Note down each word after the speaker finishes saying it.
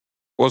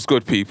What's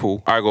good,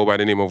 people? I go by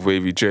the name of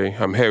Wavy J.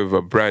 I'm here with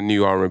a brand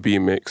new R&B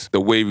mix,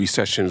 The Wavy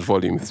Sessions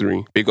Volume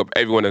 3. Big up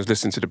everyone that's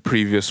listened to the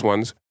previous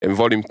ones. In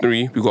Volume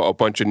 3, we got a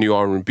bunch of new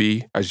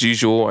R&B. As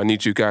usual, I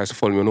need you guys to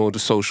follow me on all the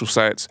social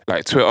sites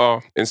like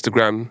Twitter,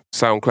 Instagram,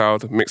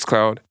 SoundCloud,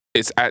 Mixcloud.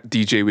 It's at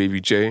DJ Wavy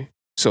J.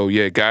 So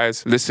yeah,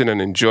 guys, listen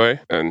and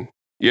enjoy, and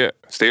yeah,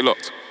 stay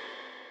locked.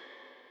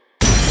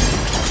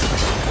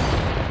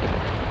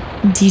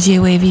 DJ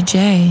Wavy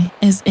J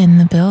is in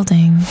the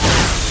building.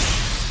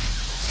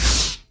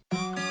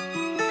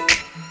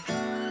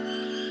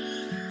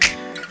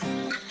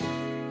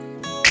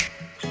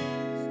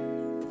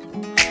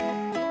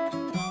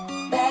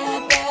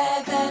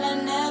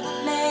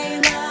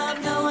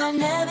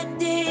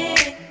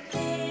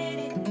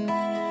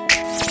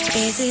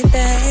 Is it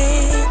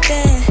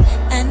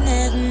that I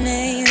never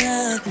made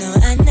love? No,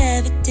 I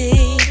never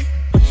did.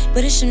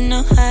 But I should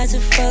know how to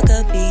fuck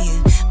up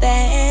being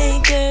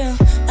bad girl.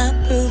 I'll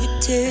prove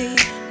it to you.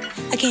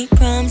 I can't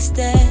promise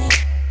that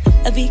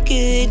I'll be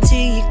good to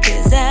you,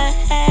 cause I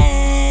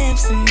have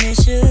some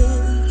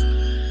issues.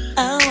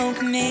 I won't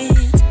commit,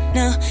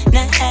 no,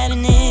 not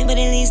having it, but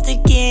at least to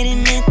get in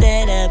it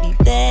that I'll be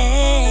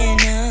bad,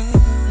 no,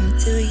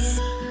 to you.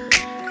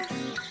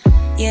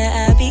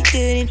 Yeah, I'll be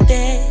good at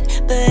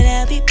that, but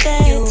I'll be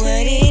bad. You're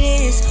what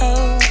it is,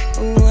 ho,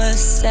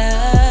 what's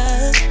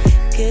up?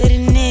 Could a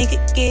nigga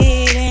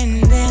get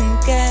in them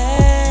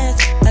guys?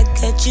 I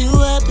cut you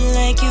up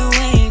like you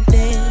ain't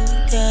been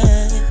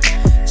cut.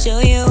 Show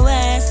your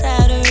ass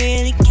how to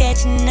really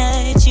catch a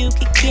nut. You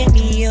could give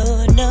me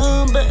your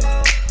number,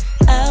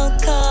 I'll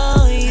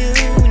call you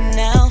and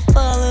I'll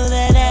follow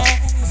that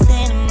ass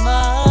in the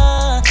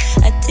mall.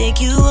 I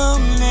take you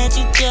home, let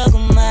you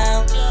juggle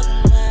my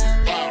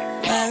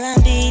while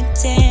I'm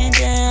beating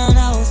down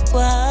all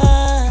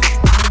squad.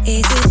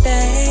 Is it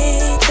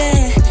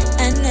that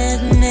I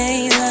never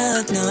made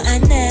love? No, I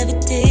never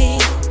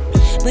did.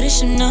 But I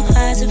should know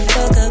how to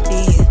fuck up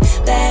being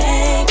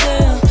bad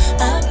girl.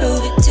 I'll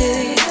prove it to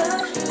you.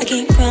 I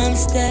can't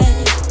promise that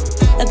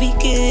I'll be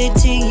good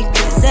to you,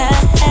 cause I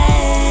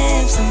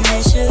have some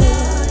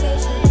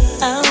issues.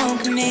 I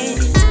won't commit,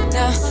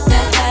 no,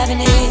 not having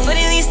it, but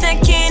at least I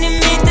can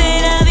admit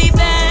that I'll be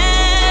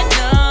bad,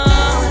 no,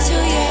 to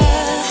you.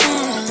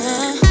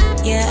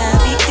 Yeah, I'll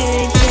be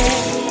good at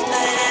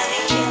that.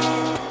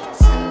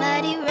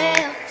 Somebody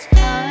real is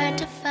hard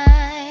to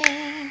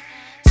find.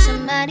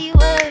 Somebody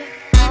worth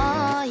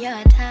all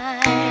your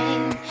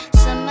time.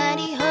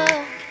 Somebody who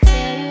can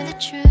tell you the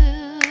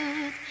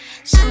truth.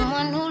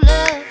 Someone who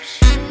loves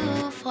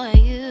you for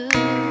you.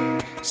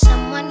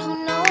 Someone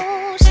who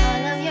knows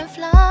all of your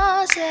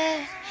flaws,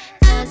 yeah.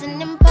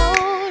 Doesn't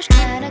impose,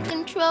 try to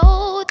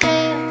control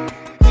them.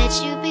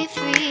 Let you be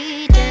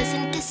free,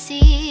 doesn't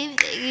deceive.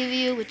 They give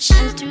you a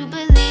chance to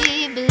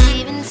believe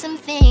in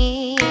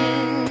something.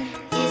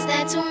 Is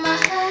that too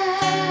much?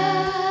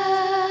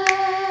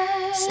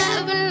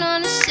 I've been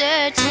on a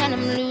search and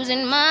I'm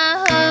losing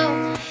my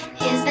hope.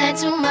 Is that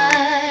too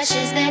much?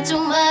 Is that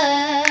too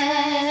much?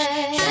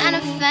 Trying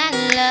to find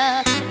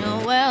love in a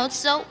world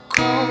so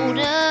cold.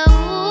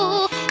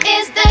 Ooh,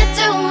 is that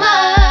too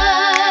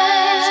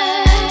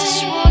much?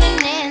 Just want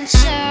an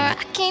answer, I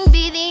can't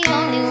be the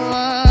only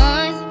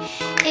one.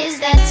 Is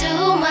that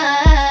too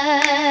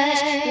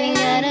much? You ain't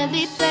gotta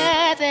be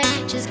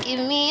perfect, just give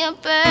me a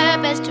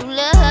purpose to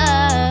love.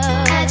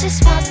 I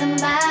just want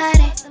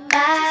somebody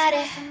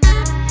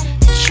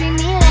to treat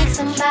me like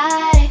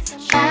somebody.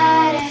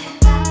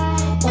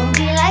 Won't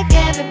be like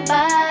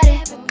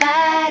everybody.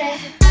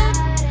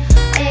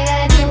 All you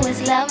gotta do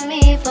is love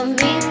me for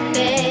me,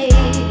 babe.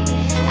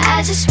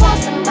 I just want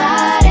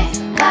somebody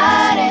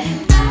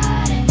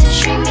to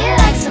treat me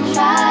like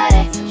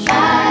somebody.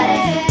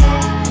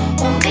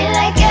 Won't be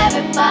like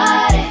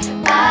everybody.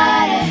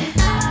 All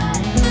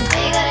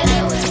you gotta do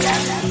is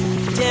love me.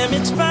 Damn,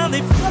 it's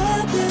finally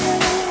Friday.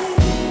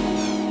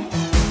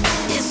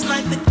 It's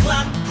like the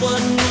clock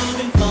wasn't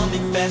moving for me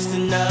fast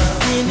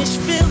enough. Finished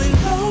feeling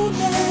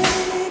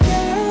lonely,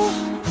 girl.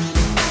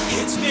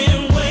 It's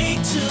been way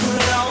too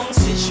long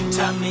since you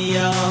taught me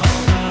all.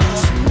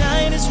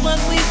 Tonight is what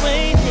we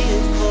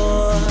waited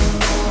for.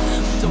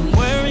 Don't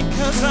worry,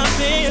 cause I've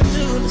been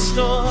to the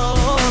store.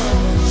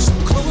 So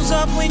close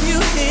up when you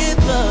hit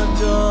the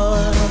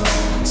door.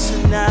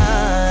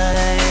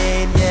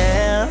 Tonight,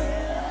 yeah.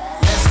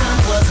 Last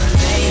time was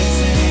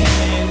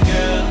amazing,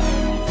 girl.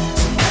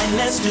 Tonight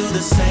let's do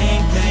the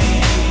same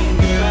thing,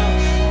 girl.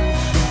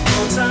 No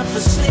time for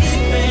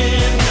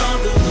sleeping, all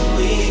through the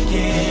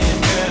weekend,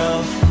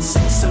 girl.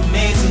 Sex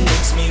amazing,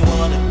 makes me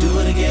wanna do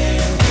it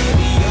again.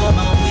 Baby, you're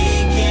my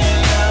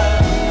weekend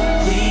love.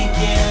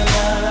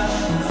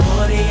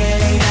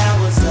 48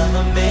 hours of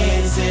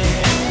amazing.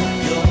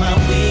 You're my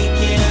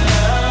weekend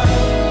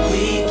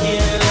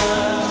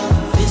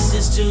love. This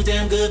is too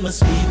damn good,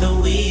 must be the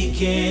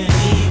weekend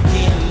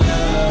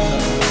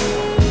love.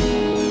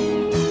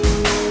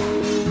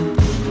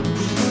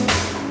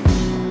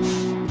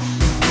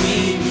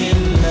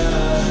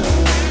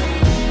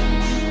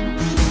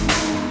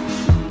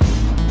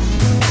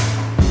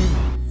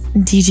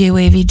 DJ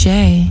Wavy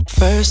J.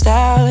 First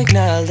I'll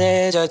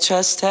acknowledge our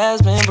trust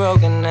has been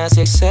broken. I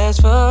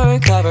successful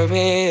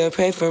recovery, I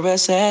pray for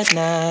us at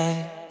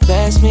night.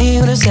 Bless me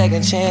with a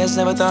second chance,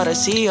 never thought I'd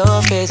see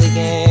your face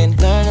again.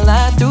 Learn a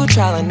lot through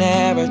trial and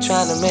error,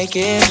 trying to make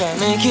it right.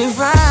 Make it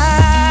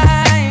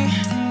right.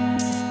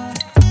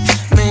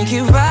 Make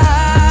it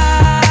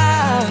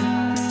right.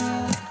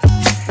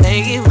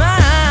 Make it right.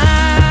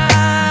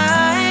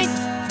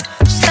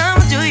 Just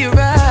I'ma do you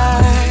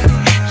right.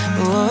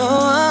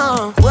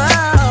 Whoa, whoa.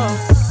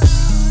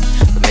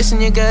 I'm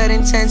missing your good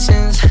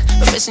intentions,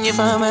 I'm missing you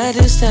from a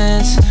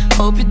distance.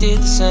 Hope you did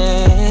the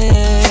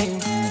same.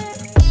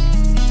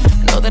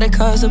 Know that I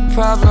caused a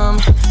problem,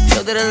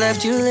 know that I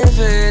left you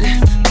livid,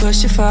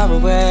 pushed you far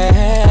away.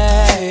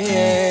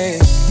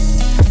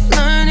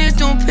 Learn it,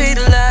 don't pay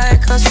to lie,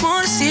 cause I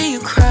wanna see you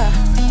cry.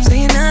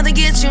 Saying nothing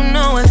gets you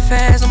nowhere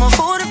fast, I'ma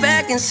hold it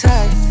back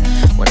inside.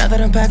 Well, now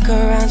that I'm back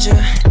around you,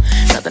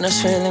 nothing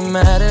else really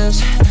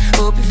matters.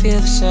 Hope you feel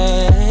the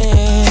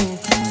same.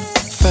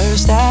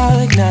 First I'll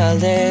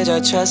acknowledge our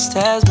trust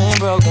has been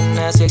broken.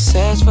 A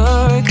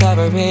successful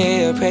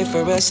recovery, I pray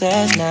for us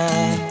at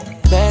night.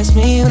 Bless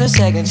me with a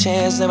second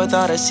chance, never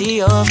thought I'd see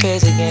your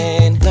face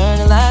again. Learn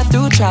a lot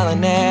through trial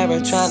and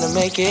error, trying to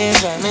make it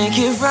right. Make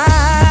it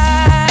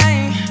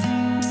right.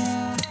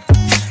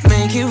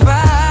 Make it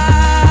right.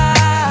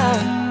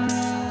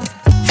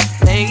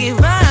 Make it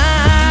right.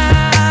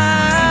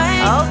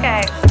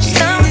 Okay.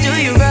 Just I'ma do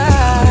you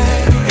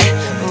right.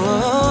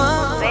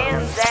 Whoa.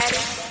 Man's daddy.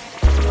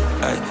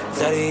 Ay,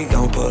 Zaddy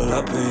gon' pull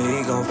up and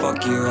he gon'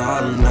 fuck you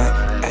all night.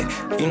 Ay,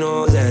 you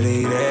know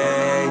Zaddy,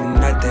 they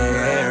not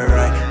there,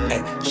 right?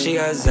 Ay, she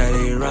got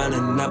Zaddy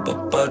running up a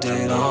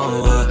budget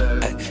on her.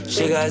 Ay,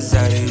 she got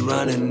Zaddy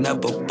running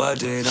up a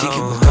budget on her. She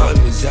keep on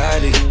calling me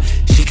Zaddy.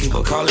 She keep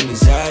on calling me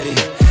Zaddy.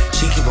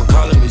 She keep on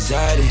calling me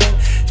Zaddy.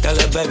 That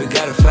little baby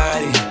got a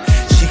fatty.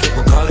 She keep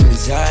on calling me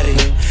Zaddy.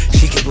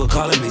 She keep on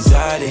calling me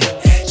Zaddy.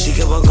 She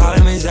keep on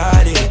calling me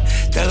Zaddy.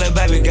 That little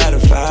baby got a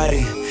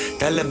fatty.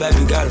 That little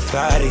baby got a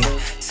fatty.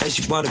 Say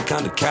she wanna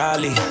come to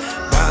Cali.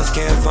 Brown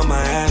skin from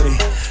Miami.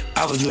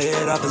 I was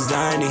lit off a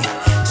Zany.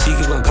 She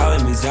keep on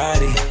calling me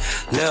Zaddy.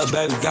 Little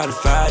baby got a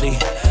fatty.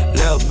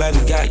 Little baby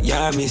got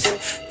yummies.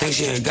 Think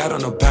she ain't got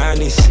on no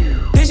panties.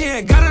 Think she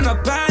ain't got on no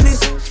panties.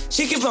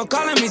 She keep on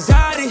calling me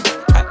Zaddy.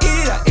 I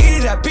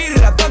eat it, I beat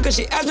it, I fuck her.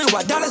 She ask me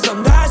why dollars so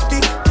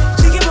nasty.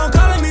 She keep on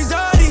calling me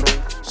Zaddy.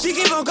 She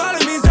keep on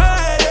calling me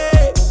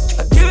Zaddy.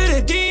 I give it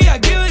a D, I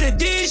give it a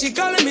D. She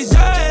calling me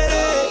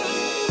Zaddy.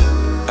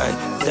 Ay,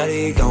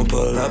 Zaddy gon'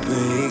 pull up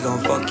and he gon'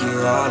 fuck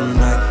you all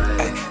night.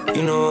 Ay,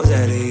 you know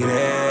Zaddy,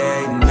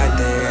 they not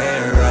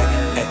there, right?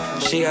 Ay,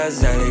 she got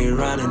Zaddy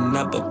running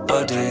up a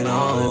budget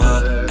on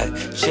her. Ay,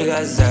 she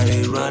got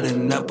Zaddy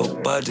running up a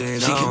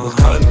budget on her. She keep on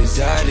calling me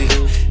Zaddy.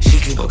 She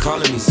keep on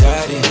calling me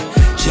Zaddy.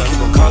 She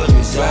keep on calling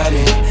me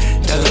Zaddy.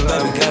 That little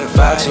baby got a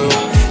fatty.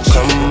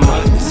 Come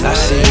on, I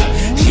see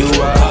you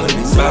are about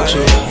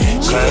to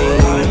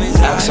claim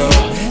Axel.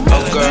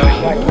 Oh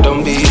girl,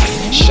 don't be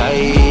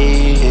shy.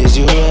 Is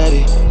you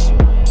ready?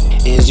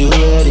 Is you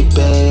ready,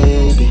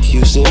 baby?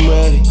 You seem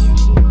ready.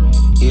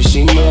 You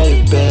seem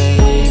ready,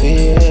 baby,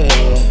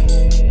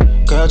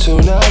 yeah. Girl,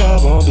 tonight I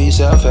won't be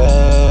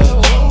selfish.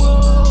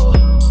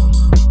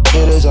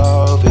 It is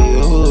all for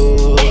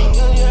you.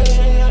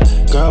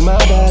 Girl, my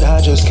bad,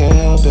 I just can't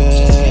help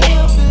it.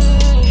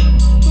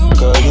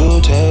 Girl,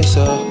 you taste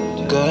so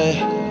good.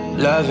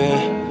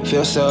 Loving,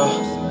 feel so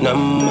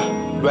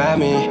numb. Ride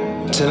me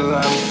till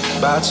I'm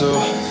about to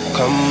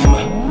come.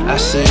 I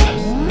see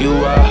you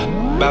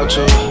are about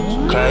to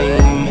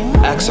claim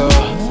Axel.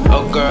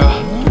 Oh girl,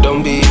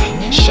 don't be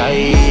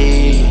shy.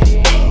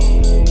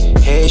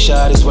 Hey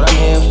shot is what I'm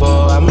here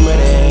for, I'm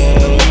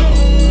ready.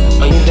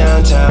 On you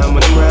downtown,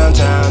 when I'm round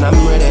town,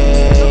 I'm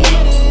ready.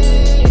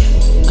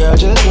 Girl,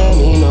 just let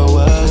me know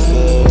what's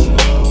good.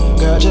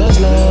 Girl, just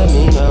let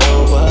me know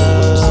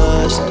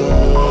what's good.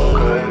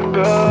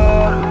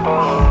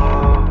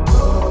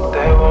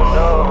 They won't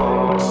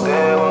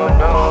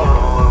know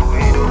what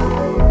we do.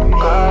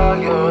 Girl,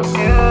 you're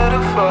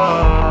beautiful,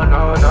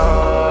 no,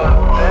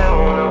 they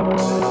won't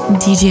know.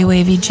 DJ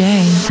Wavy J.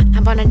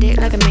 I'm on a dick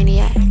like a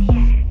maniac,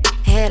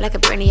 head like a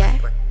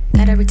brainiac.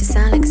 Gotta reach the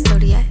sound like a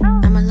zodiac.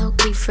 I'm a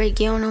low-key freak,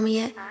 you don't know me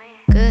yet.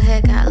 Good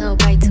head, got a little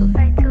bite to it.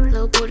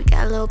 Little booty,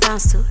 got a little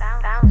bounce to it.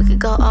 We could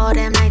go all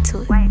damn night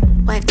to it.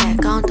 Wife that,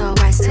 gon' throw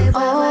rice to it.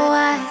 Oh,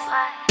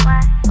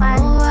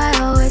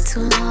 way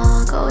too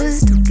long. Oh,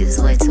 this dick is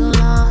way too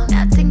long.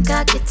 I think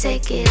I could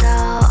take it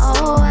all.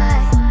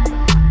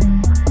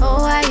 Oh,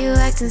 why you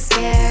acting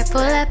scared?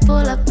 Pull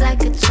up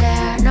like a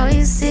chair. Know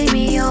you see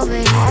me over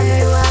here. Have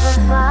you ever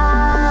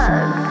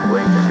fucked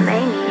with a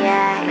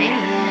maniac?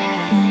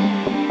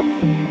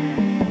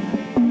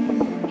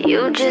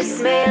 You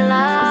just made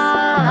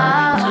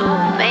love to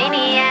a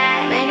maniac.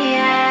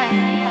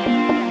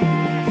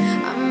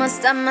 I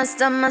must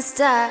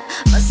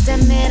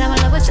admit I'm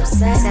in love with your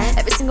sex.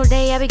 Every single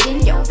day I be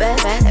getting your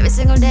best. Every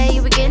single day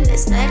you be getting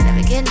this neck.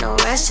 Never get no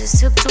rest, just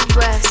took 2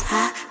 breaths.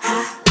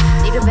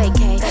 need a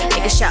vacay.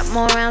 Nigga shot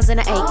more rounds than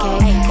an AK.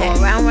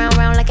 Going round, round,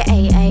 round like an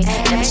AA.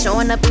 Never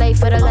showing up late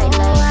for the late.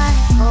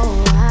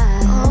 Oh,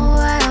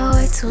 why,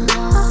 way too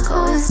long.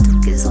 Going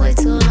stuck is way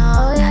too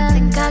long. I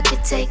think I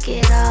could take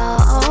it all.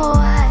 Oh,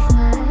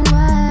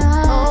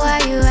 why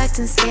you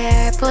acting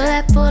scared? Pull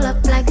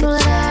up like a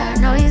chair.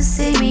 Know you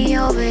see me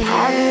over here.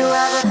 Have you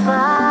ever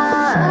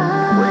fought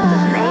with a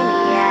maniac?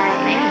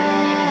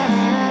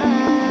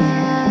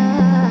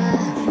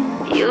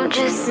 You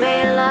just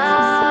made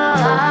love,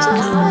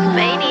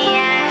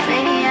 maniac.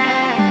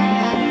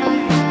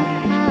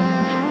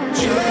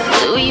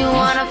 Do you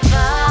wanna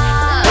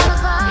fuck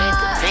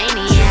with a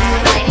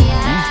maniac?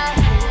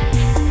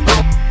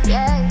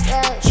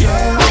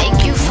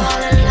 Make you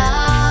fall in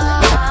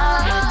love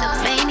with a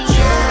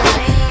maniac.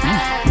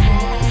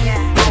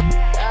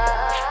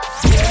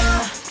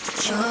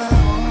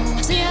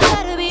 See, I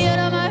gotta be out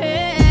of my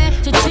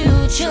head to do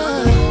with you,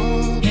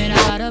 and I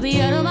gotta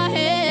be out of my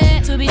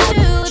head to be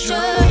still with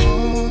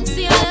you.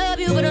 See, I love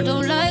you, but I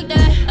don't like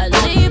that. I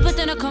leave, but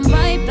then I come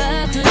right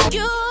back to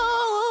you.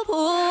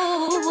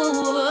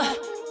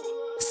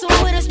 So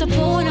when it's the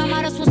point, I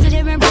might as well sit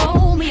here and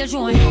roll me a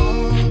joint,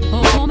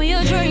 or pour me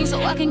a drink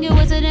so I can get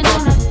wasted and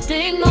don't have to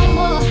think no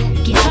more.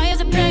 Get high as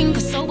a plane,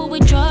 cause sober we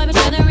drive each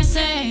other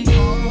insane.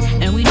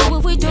 And we know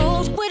if we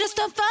don't, we just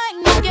stop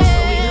fighting again. So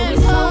either we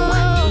smoke,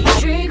 or we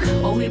drink,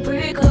 or we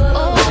break up.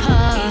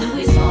 Either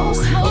we smoke,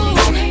 or we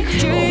drink,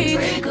 or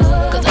break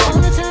up. Cause all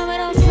the time we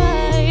don't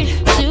fight,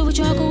 till we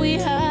drunk or we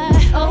high.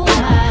 Oh my,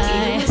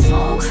 either we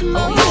smoke,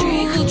 or we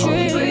drink, or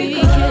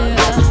break up.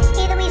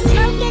 Either we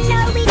smoking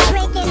or we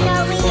drinking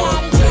or we Either we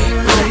smoking or we drinking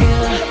or we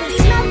Either we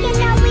smoking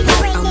or we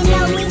drinking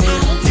or we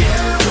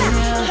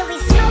Either we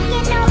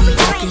smoking or we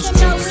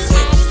drinking or we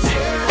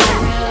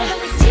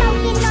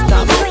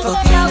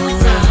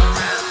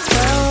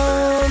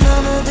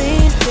None of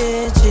these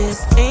bitches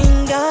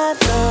ain't got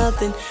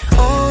nothing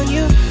on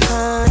you,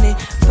 honey.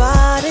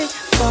 Body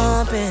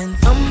bumping.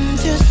 I'm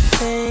just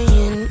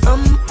saying,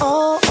 I'm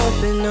all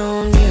open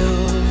on you.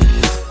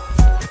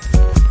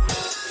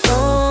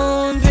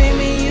 Don't bring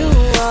me you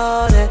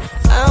all that.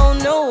 I don't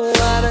know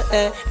how to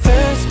act.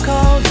 First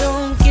call,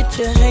 don't get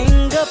your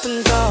hang up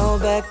and call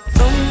back.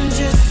 I'm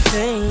just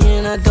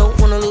saying, I don't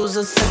wanna lose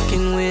a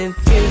second with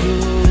you.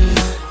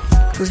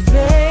 Cause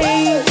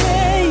baby,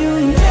 you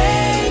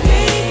make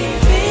me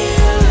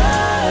feel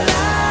alive.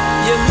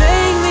 You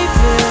make me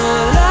feel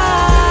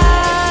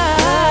alive.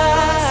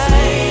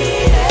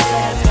 Sweet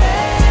as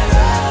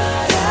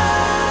paradise.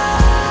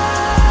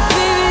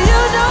 Baby,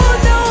 you don't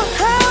know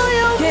how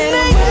you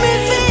make me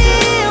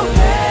feel.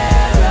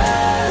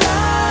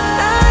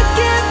 I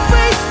can't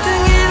wait to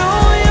get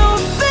on your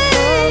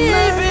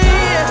baby.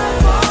 I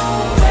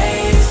won't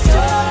waste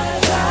your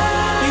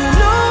time. You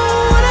know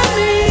what I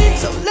mean,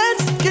 so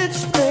let's get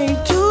straight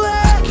to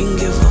it. I can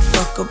give a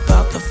fuck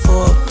about the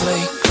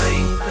foreplay.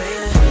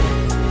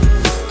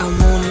 I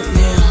want it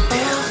now.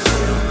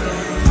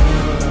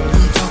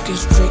 I'm talking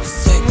straight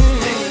sex.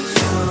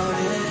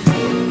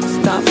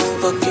 Stop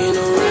fucking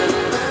around.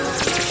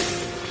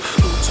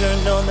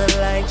 Turned on the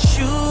lights,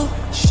 you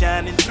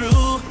shining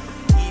through.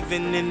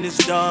 Even in this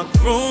dark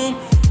room,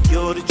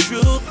 you're the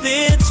truth.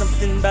 It's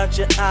something about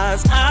your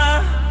eyes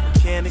I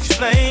can't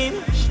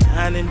explain.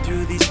 Shining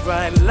through these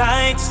bright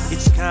lights,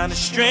 it's kinda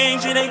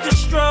strange. It ain't the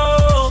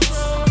strobes,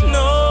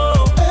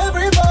 no.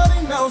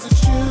 Everybody knows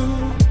it's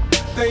you,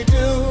 they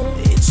do.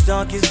 It's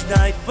dark as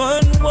night,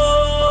 but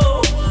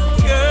whoa,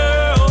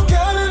 girl,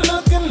 Got it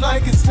looking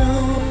like it's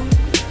new,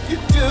 you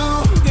do.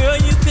 girl,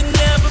 you can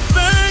never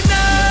burn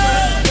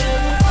out.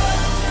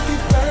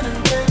 Keep burning,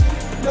 baby,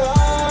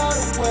 not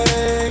the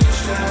way you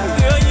shine.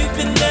 Girl, you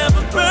can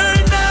never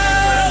burn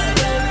out.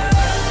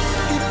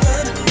 Keep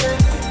burning,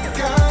 baby,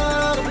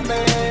 gotta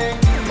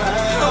make you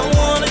mine. I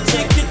wanna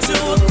take you to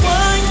a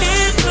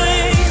quiet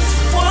place.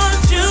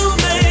 Want you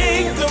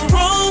make the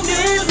room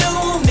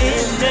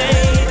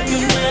illuminate. You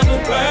never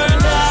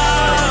burn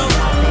out.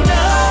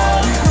 No,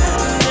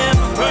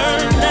 never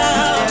burn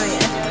out.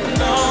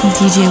 No.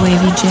 DJ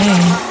Wavy J.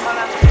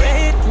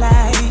 Red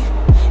light,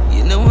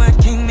 you know I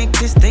can't make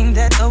this thing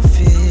that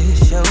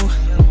official.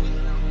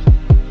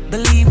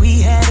 Believe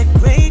we had a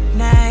great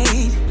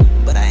night,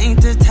 but I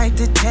ain't the type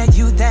to tell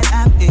you that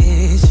I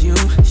miss you.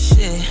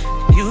 Shit,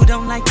 you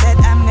don't like that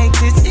I make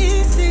this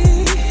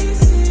easy.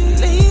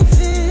 Leave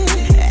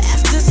it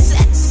after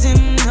sex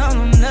and all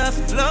on the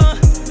floor.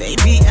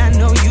 Baby, I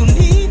know you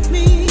need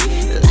me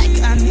like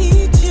I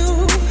need you,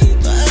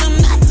 but I'm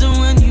not the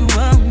one you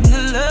want to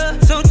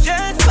love. So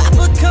just pop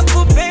a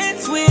couple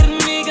bands with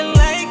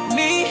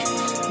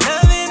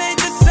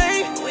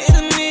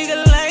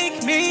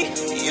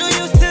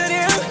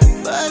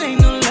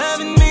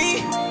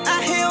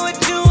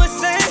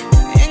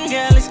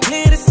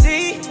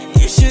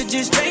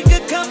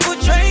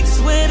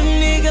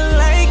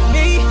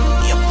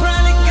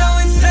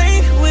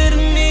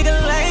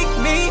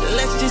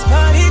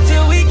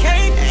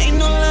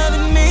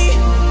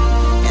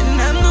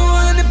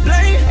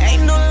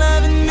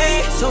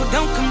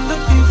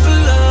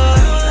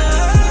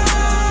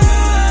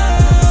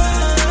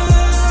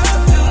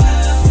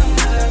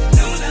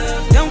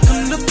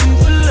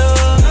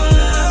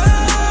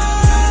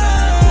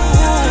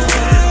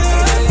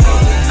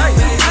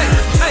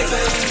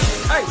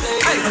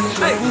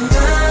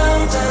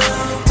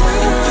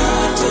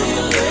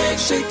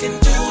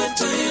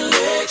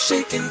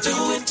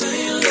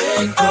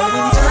I'm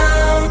going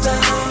down,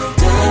 down,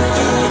 down.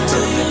 Do it to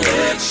your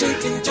leg,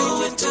 shake and do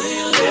it to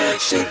your leg,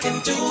 shake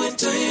and do it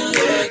to your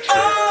leg.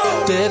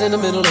 Oh. Dead in the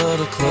middle of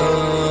the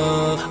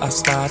club, I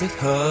spotted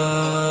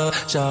her.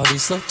 Shawty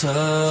so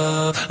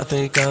tough, I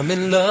think I'm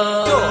in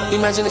love.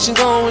 Imagination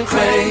going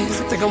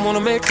crazy, think I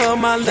wanna make her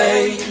my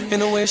lady. In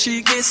the way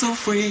she gets so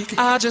freaky,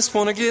 I just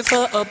wanna give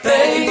her a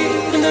baby.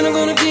 And then I'm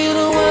gonna get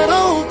her wide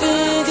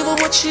open, give her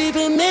what she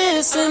been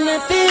missing,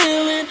 that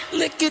feeling.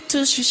 Lick it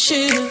till she's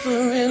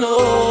shivering,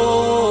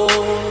 oh.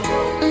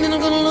 And then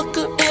I'm gonna look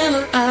her in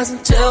her eyes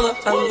and tell her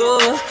I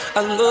love her,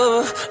 I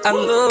love her, I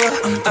love her,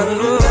 I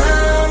love her.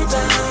 Down,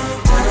 down.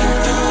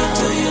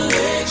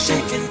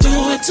 Shake and do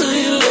it to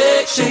your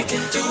leg, shake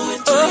and do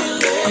it to your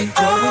leg.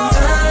 I'm going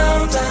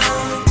down,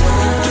 down,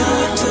 down. Do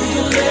it to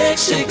your leg,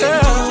 shake and do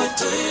it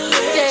to your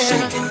leg,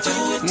 shake and do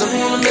it to your leg. I'm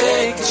gonna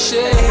make it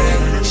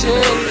shake,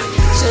 shake,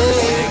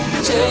 shake,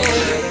 shake,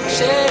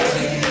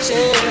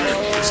 shake,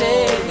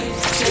 shake,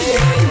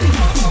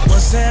 shake.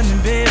 What's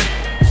happening, baby?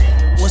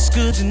 What's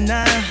good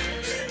tonight?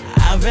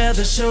 I'd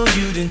rather show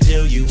you than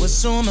tell you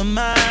what's on my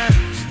mind.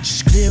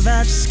 Just clear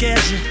out your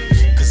schedule,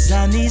 cause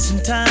I need some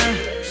time.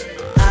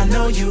 I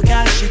know you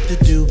got shit to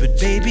do, but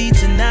baby,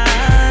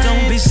 tonight,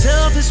 don't be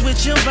selfish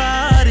with your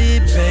body,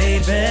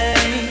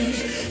 baby.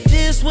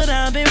 This what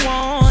I've been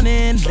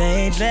wanting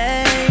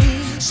lately.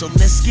 So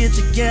let's get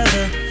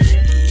together,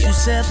 you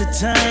set the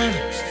time.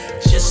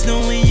 Just know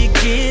when you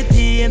get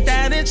here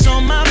that it's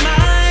on my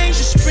mind.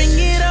 Just bring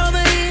it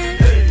over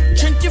here,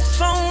 turn your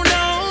phone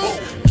off,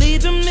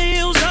 leave the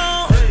meals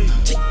on,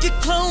 take your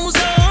clothes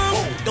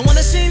off. Don't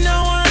wanna see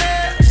no one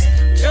else,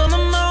 girl,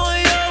 I'm all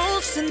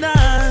yours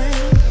tonight.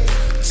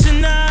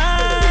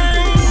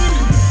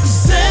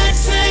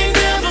 Sex ain't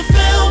never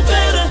felt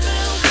better.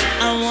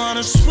 I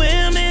wanna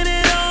swim in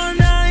it all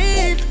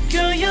night.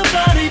 Girl, your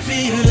body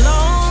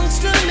belongs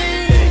to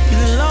me,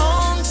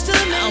 belongs to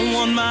me. I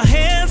want my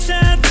hands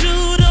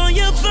tattooed on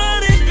your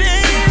body,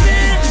 baby.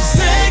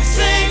 Sex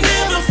ain't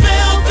never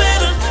felt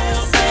better.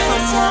 I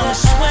wanna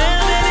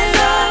swim in it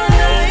all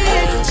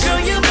night. Girl,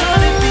 your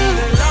body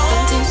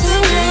belongs to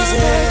me,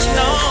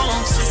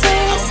 belongs to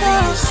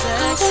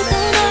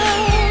me.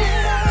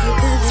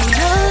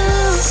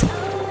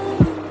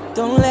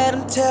 Don't let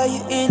them tell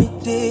you any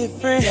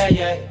different.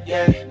 Yeah.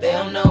 They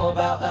don't know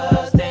about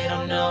us, they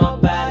don't know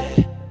about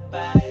it.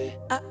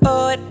 I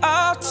owe it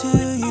all to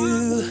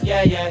you.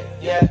 Yeah.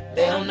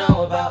 They don't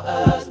know about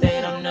us, they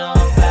don't know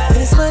about And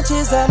it. as much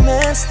as I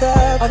messed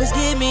up, always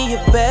give me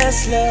your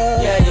best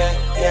love. Yeah.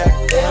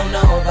 They don't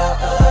know about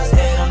us,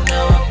 they don't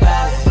know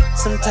about it.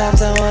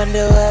 Sometimes I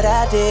wonder what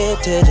I did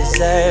to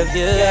deserve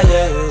you. Yeah.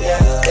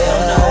 They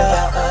don't know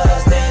about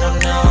us, they don't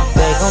know about it.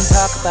 They gon'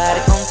 talk about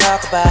it, gon'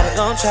 talk about it.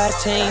 Gon' try to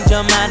change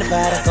your mind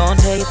about it. Gon'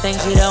 tell you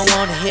things you don't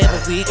wanna hear,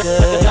 but we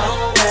good.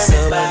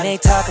 So when they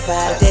talk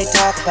about it, they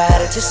talk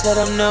about it. Just let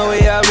them know we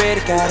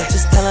already got it.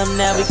 Just tell them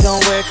that we gon'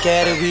 work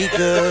at it, we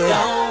good.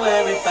 Don't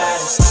worry about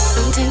it.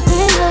 Don't think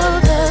they know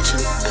that you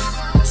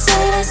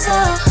say that's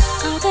all.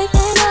 Don't think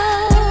they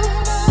know.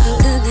 How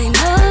could they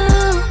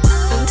know?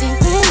 Don't think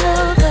they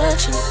know that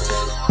you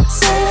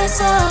say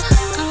that's all.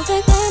 Don't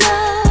think they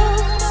know.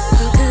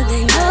 How could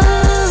they know?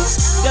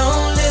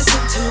 Don't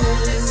listen to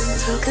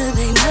How could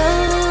they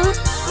know?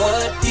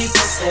 what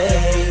people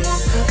say.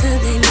 How could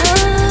they know?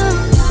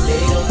 They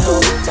don't know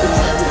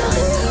about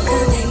it. How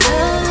could they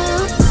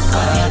know?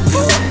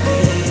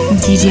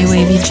 DJ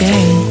Wavy J.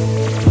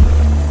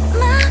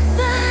 My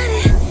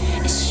body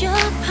is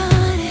your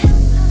party,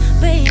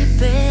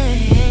 baby.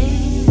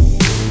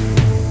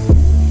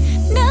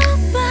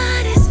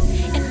 Nobody's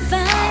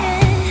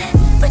invited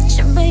but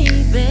your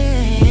baby.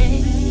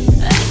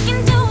 I can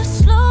do it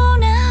slow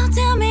now.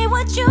 Tell me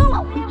what you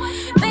want.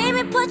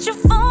 Baby, put your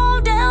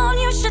phone down.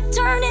 You should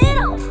turn it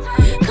off.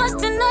 Cause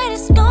tonight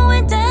is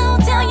going down.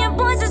 Tell your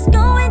boys it's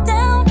going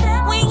down.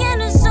 We in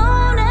the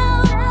zone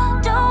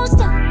now. Don't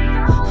stop.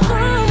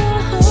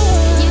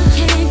 You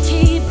can't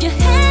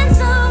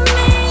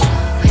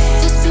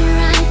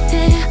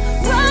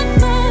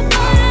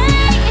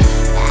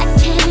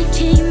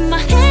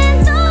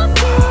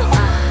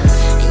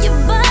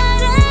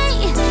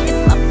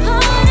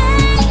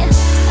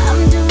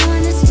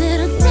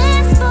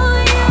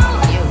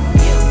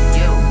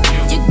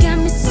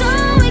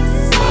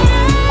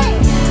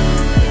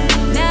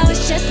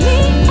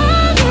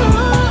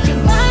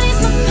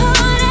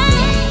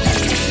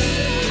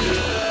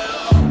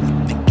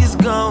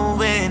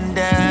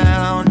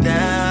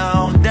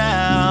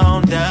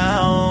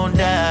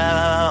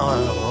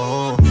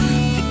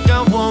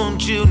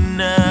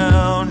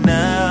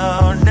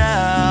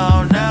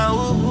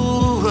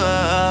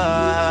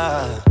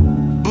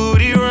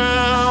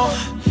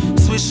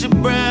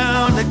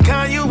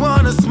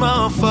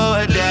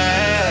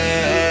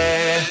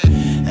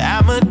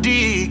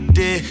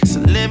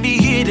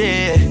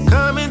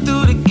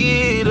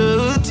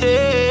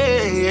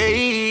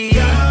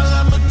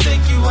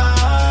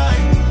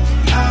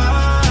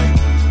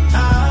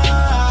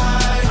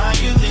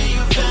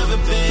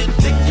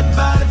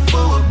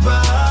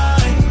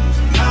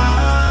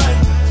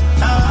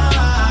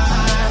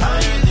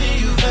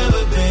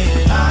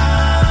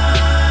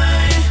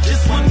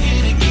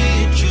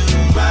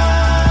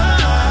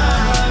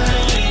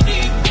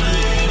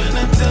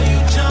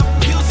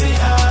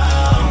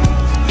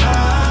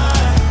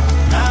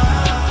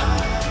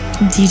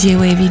DJ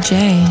Wavy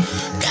J.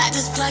 Got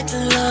this flight to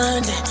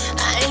London,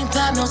 I ain't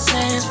pop no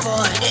sands for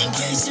it. In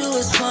case you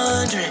was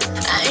wondering,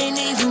 I ain't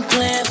even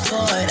planned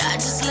for it. I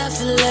just left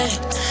LA,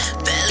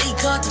 barely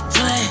caught the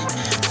plane.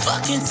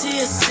 Fucking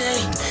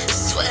TSA,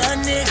 swear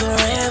a nigga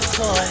ran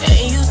for it.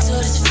 Ain't used to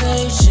this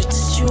fame shit,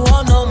 that you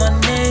all know my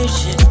name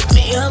shit.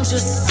 Me, I'm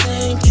just the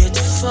same kid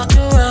that fucked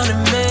around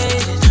and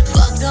made it.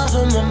 Fucked off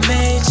on my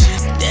main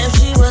chick, damn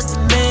she was the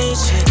main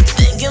chick.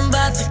 Thinking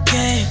about the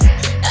game,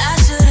 I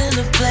shouldn't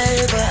have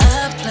played, but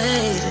I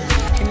played it.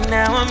 And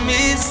now I'm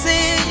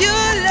missing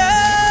your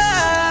love.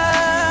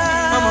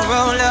 I'ma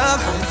roll up,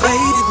 I'm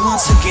faded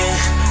once again.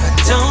 I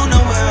don't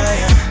know where I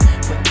am,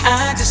 but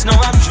I just know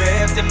I'm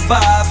drifting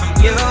far from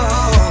you.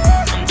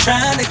 I'm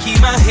trying to keep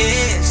my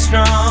head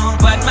strong,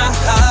 but my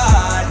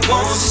heart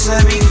won't just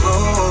let me go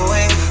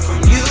away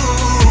from you.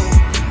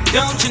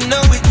 Don't you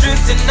know we're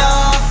drifting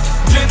off,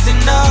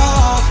 drifting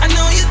off. I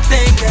know you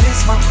think that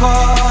it's my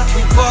fault,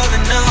 we're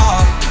falling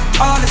off.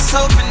 All this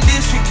hope and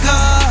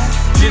disregard,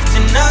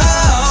 drifting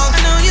off. I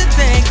know you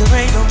think there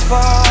ain't no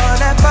fall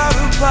that far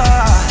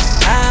apart.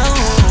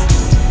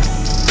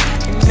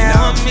 And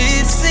now I'm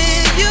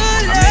missing your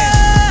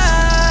love.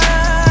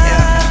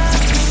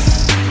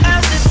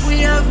 As if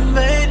we ever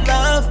made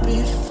love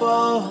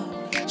before.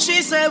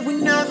 She said we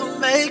never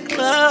make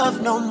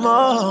love no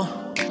more.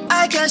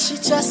 I guess she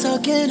just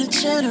talking in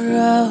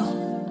general.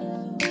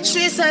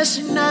 She said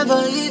she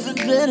never even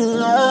been in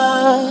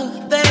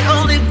love. They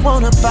only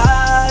want a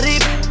body,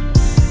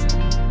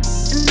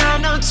 and I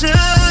know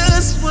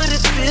just what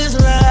it feels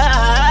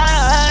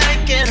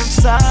like. And I'm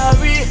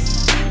sorry,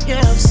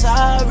 yeah I'm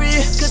sorry,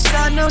 cause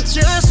I know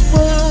just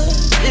what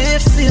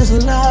it feels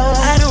like.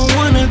 I don't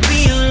wanna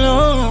be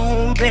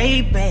alone,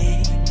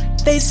 baby.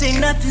 They say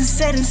nothing's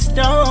set in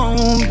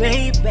stone,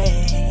 baby.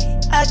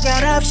 I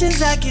got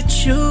options I could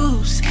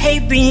choose.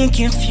 Hate being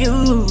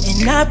confused,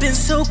 and I've been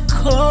so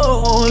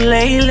cold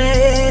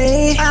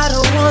lately. I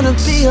don't wanna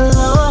be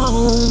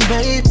alone,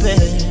 baby.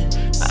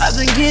 I've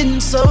been getting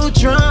so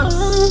drunk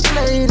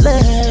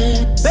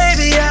lately.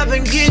 Baby, I've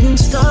been getting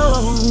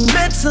stoned.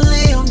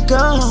 Mentally I'm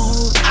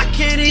gone. I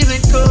can't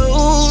even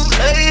go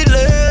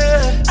lately.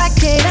 I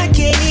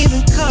can't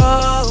even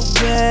call,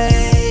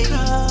 babe.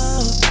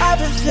 I've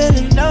been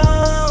feeling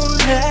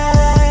lonely.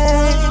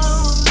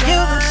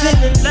 You've been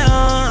feeling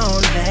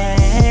lonely.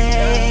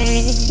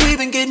 We've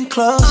been getting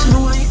close.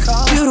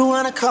 You the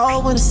one I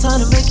call when it's time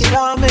to make it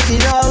all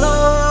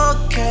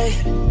okay.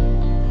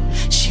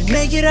 She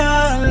make it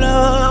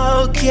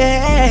all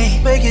okay.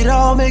 Make it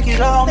all okay.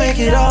 Make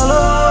it all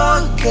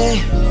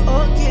okay.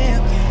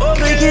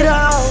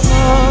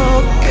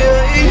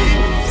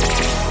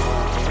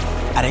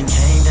 I done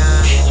came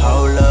down,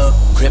 hold up,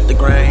 grip the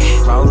grain,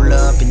 roll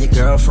up, and your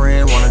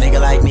girlfriend want a nigga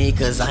like me,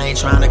 cause I ain't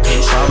tryna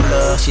control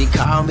her. She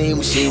call me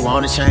when she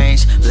wanna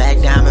change, black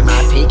diamond,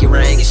 my pinky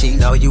ring, and she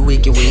know you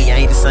weak and we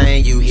ain't the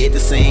same. You hit the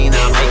scene,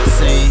 I make the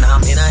scene.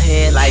 I'm in her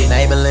head like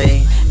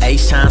Maybelline,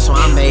 H-time, so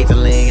I make the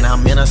lean.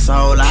 I'm in her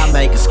soul, I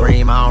make her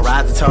scream. I don't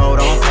ride the toll,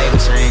 don't pay the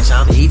change.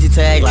 I'm easy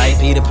tag like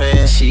Peter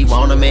Pan. She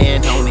want a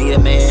man, don't need a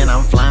man.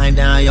 I'm flying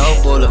down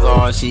your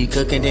boulevard. She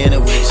cooking dinner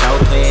with your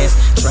pants.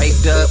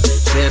 Draped up,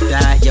 tripped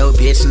out, yo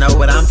bitch know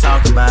what I'm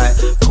talking about.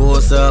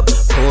 Pulls up,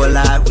 pull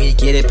out, we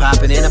get it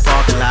poppin' in the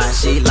parking lot.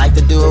 She like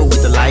to do it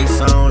with the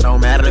lights on. Don't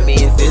matter to me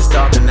if it's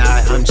dark or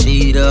not. I'm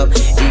G'd up,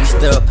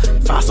 eased up,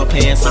 fossil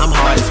pants, I'm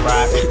hard as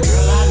rock.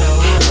 Girl, I know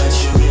how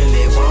much you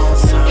really want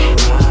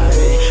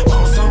somebody.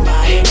 Want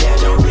somebody that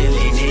don't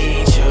really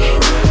need you.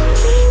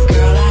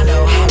 Girl, I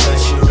know how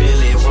much you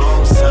really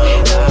want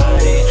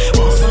somebody.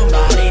 Want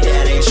somebody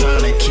that ain't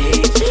tryna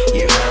keep.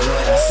 You heard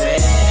what I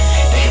said.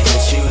 They can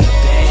put you to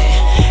bed.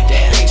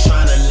 That ain't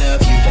tryna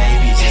love you,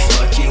 baby. Just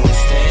fuck you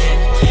instead.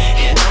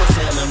 And don't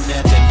tell them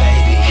nothing,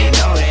 baby. You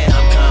know that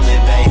I'm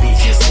coming, baby.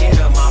 Just hit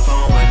up my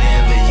phone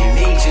whenever you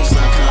need you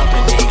some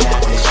company.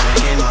 Got this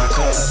drink in my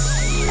cup.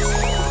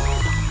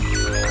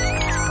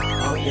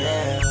 Oh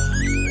yeah.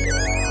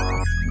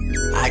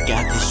 I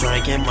got this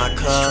drink in my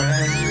cup.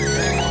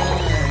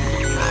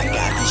 I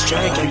got this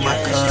drink in my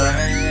cup.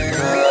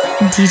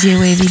 DJ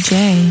Wavy J.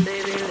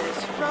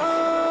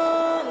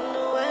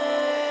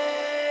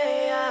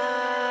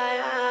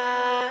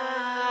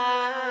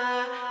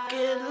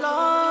 Get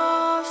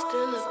lost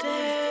in the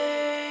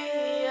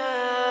day.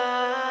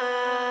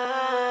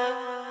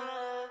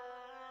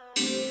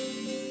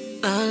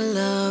 I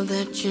love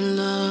that you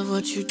love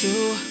what you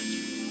do.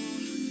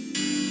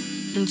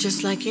 And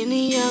just like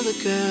any other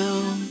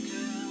girl,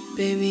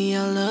 baby,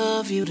 I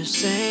love you the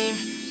same.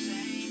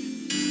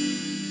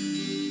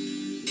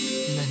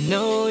 And I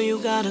know you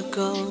gotta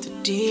go. The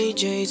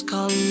DJ's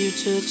calling you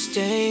to the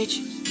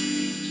stage.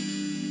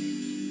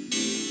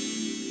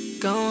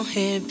 Go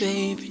ahead,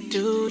 baby,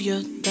 do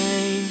your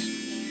thing.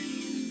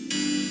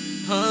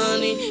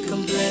 Honey,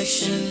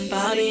 complexion,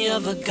 body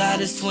of a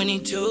goddess,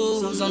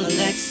 22s on a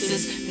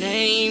Lexus,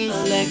 name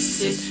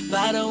Alexis.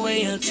 By the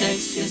way, her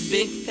Texas,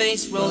 big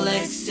face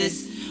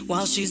Rolexes.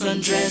 While she's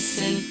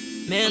undressing,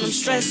 man, I'm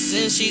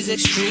stressing. She's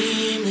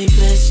extremely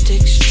blessed,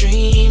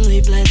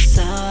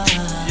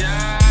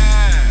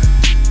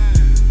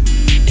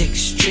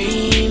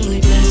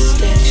 extremely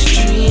blessed,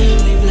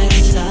 extremely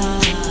blessed.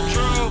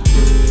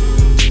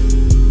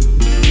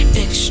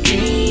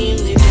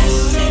 Extremely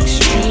blessed,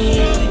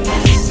 extremely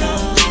blessed.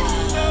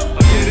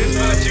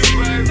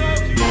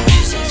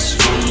 She's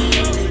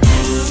extremely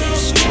blessed,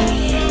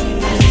 extremely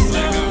blessed.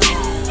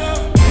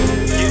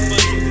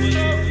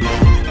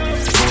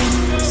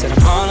 Said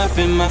I'm all up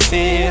in my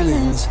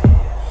feelings.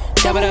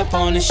 Doubled up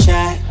on the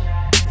shot.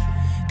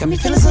 Got me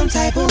feeling some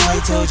type of way.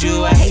 Told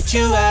you I hate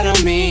you, I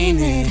don't mean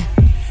it.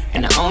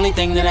 And the only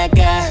thing that I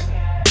got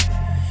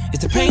is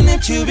the pain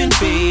that you've been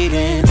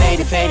feeding.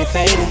 Faded, faded,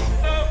 faded.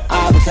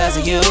 All because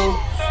of you.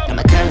 Now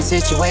my current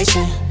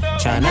situation.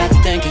 Try not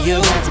to think of you,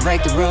 not to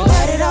break the rules.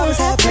 But it always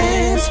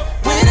happens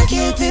when I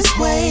get this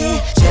way.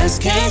 Just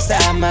can't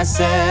stop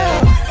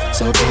myself.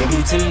 So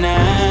baby,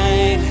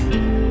 tonight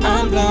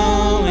I'm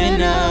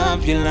blowing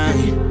up your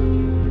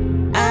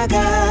line. I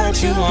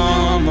got you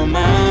on my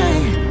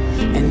mind,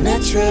 and the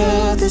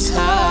truth is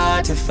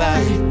hard to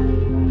find.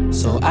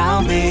 So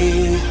I'll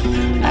be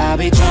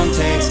drunk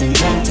texting,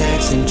 drunk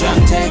texting,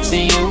 drunk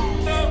texting you.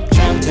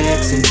 Drunk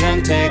texting,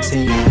 drunk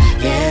texting you.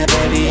 Yeah,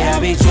 baby, I'll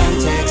be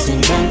drunk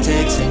texting, drunk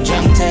texting,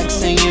 drunk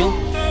texting you.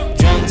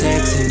 Drunk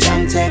texting,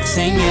 drunk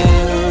texting you.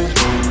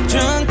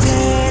 Drunk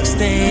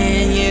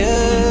texting you.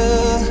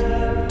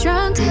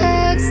 Drunk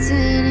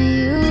texting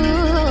you.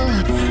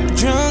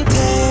 Drunk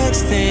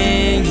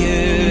texting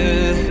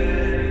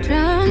you.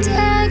 Drunk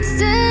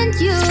texting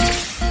you.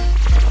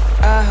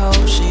 I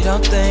hope she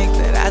don't think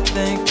that I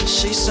think that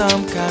she's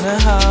some kind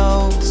of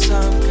hoe,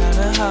 some kind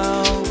of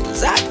hoe.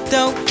 'Cause I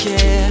don't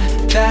care,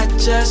 that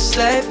just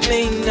let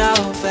me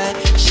know that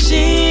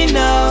she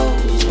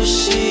knows what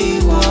she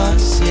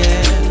wants,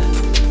 yeah.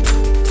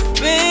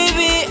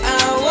 Baby, I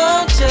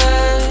want you.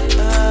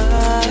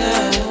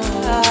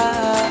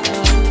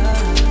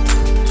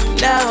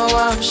 Now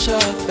I'm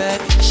sure that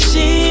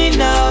she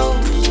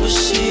knows what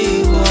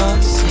she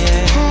wants,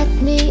 yeah. Had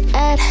me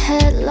at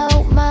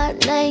hello, my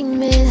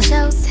name is.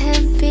 Chose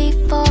him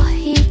before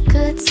he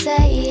could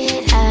say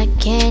it. I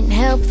can't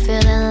help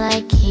feeling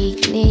like he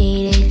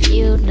needed.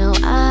 You know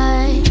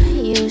I'm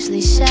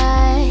usually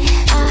shy.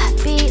 I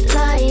be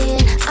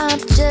lying, I'm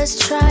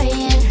just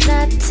trying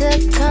not to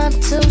come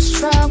too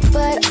strong,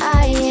 but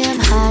I am.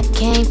 I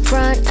can't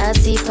front, I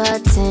see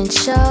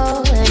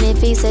potential, and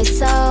if he say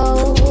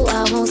so,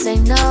 I won't say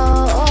no.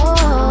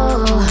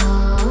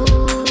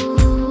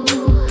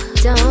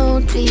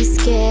 Don't be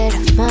scared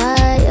of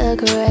my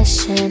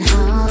aggression.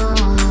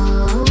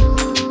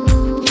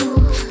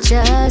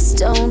 Just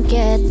don't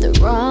get the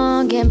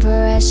wrong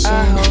impression.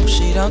 I hope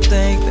she don't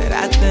think that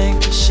I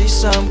think that she's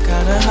some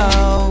kind of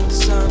hoe,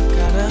 some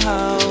kind of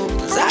hoe.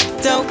 'Cause I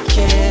don't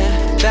care,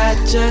 that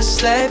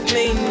just let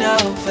me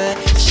know that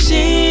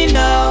she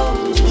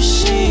knows what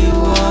she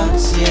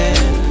wants, yeah.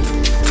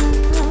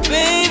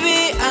 Baby,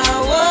 I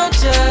want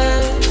you.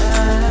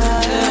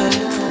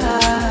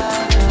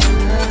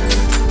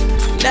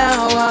 Now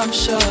I'm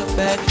sure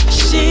that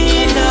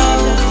she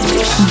knows.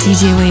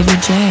 DJ Wavy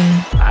J.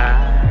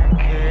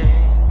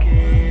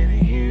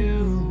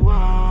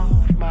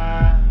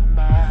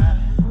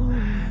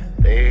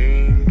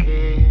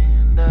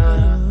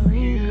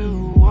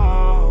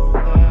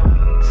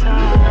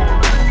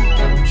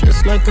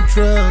 Like a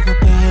drug, a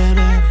bad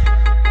habit.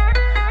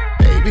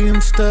 Baby,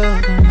 I'm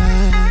stuck on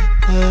that.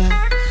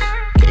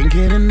 Can't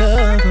get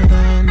enough of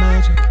that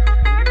magic.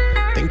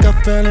 Think I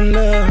fell in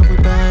love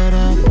with bad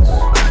habits.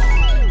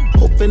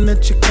 Hoping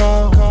that you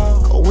call,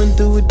 going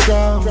through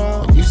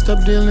withdrawal. When you stop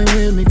dealing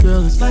with me,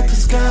 girl, it's like the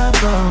sky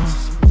falls.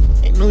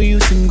 Ain't no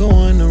use in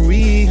going to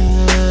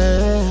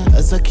rehab,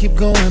 as I keep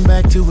going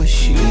back to what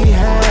she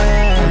had.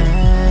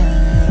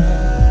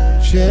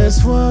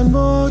 Just one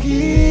more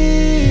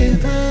give.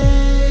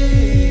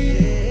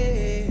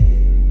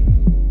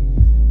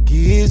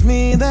 Gives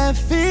me that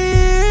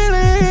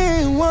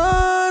feeling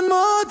one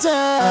more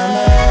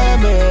time.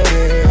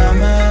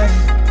 I'm at it.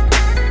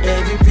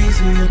 Every piece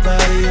of your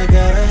body, I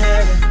gotta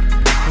have it.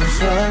 I'm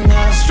strung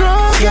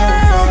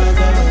out,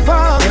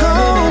 far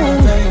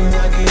gone.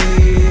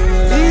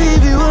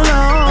 Leave you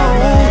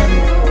alone.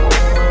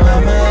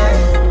 I'm at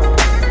it.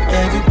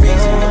 Every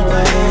piece of your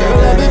body,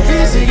 every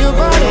piece of your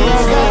body,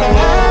 I gotta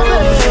have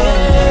it.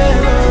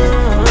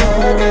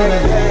 I gotta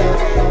have it.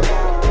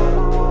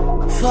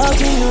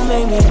 Fucking you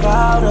make me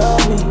proud of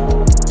me,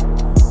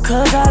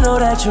 'cause I know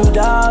that you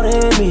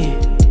doubted me.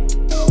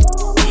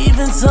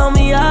 Even told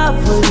me I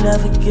would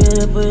never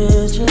get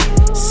with you.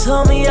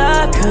 Told me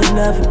I could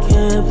never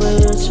get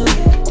with you.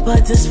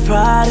 But this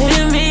pride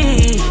in me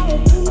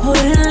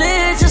wouldn't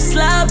let you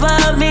slide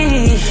by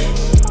me.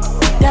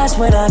 That's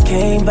when I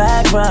came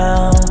back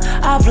round.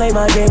 I played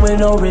my game with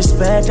no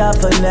respect. I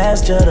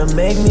finessed you to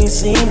make me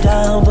seem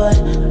down, but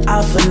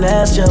I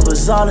finessed you,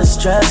 was all a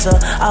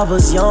stressor. I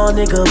was young,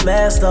 nigga,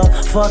 messed up.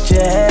 Fucked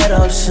your head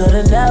up,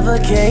 shoulda never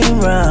came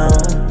round.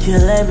 You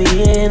let me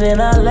in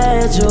and I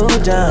let you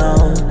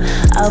down.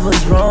 I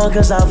was wrong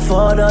cause I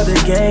fought up the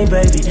game,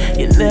 baby.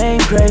 Your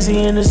name crazy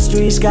in the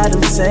streets, got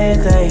them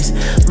saying things.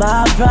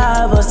 My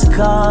pride was the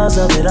cause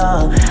of it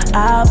all.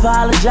 I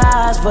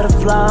apologize for the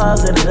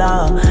flaws in it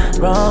all,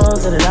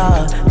 wrongs in it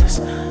all. Cause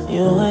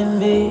you and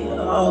me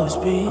always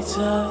be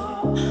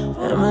tight,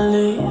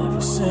 Emily,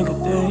 every single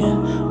day.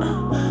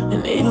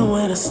 And even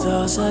when I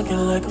start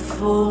acting like a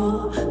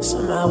fool,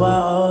 somehow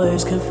I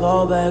always can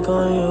fall back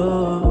on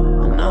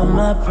you. I know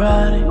my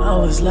pride ain't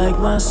always like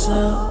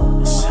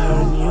myself. It's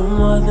hurting you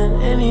more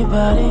than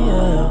anybody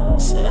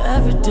else. So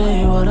every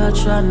day what I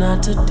try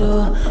not to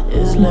do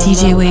is let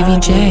DJ Wavy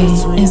J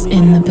is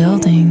in the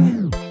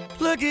building.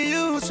 Look at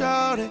you,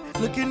 shawty,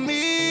 look at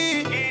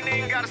me. You ain't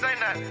even gotta say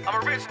nothing. I'm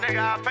a rich nigga,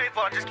 I'll pay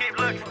for it, just keep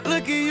looking.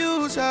 Look at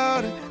you,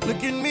 shawty,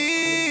 look at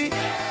me.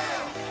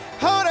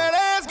 Hold that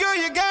ass, girl,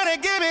 you gotta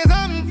give me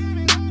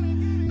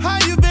something. How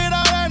you fit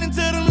all that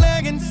into them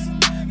leggings?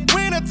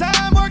 Winter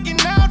time working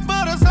out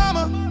for the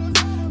summer.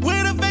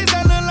 With a face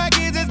that look like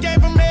it just came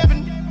from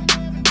heaven.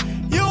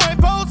 You ain't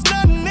post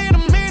nothing in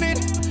a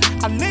minute.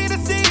 I need to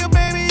see you,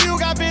 baby, you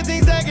got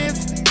 15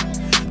 seconds.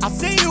 I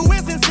see you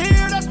with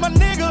sincere, that's my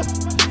nigga.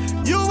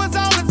 You was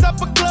all in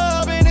upper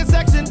club in this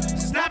section.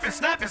 Snap it,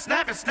 snap it,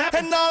 snap it, snap it.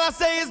 And all I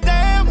say is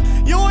damn,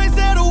 you ain't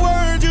said a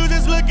word, you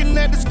just looking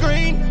at the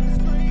screen.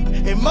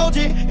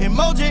 Emoji,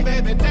 emoji,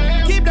 baby,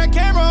 damn. Keep that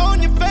camera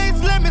on your face,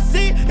 let me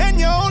see. And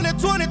you're only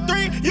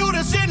 23, you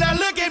the shit, now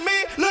look at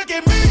me, look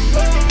at me.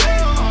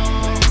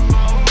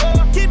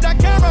 Keep that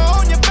camera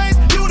on your face,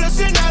 you the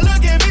shit, now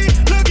look at me,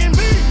 look at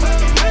me.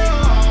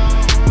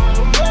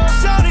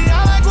 Shawty,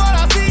 I like what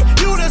I see,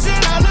 you the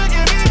shit, now look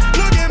at me,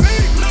 look at me.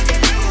 Look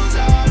at you,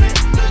 shawty,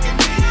 look at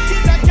me.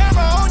 Keep that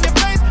camera on your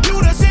face, you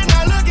the shit,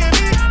 now look at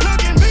me,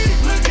 look at me.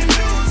 Look at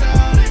you,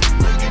 shawty,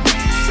 look at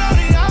me.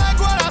 Shawty, I like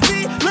what I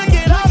see, look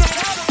at all the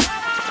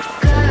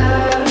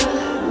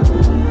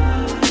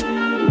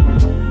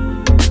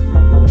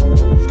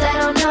They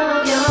don't know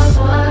your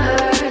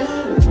worth.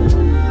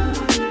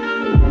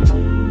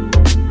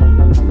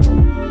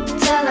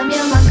 Tell them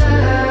you're my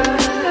girl,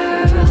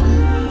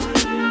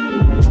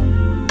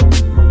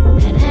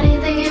 and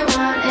anything you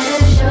want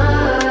is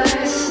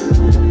yours.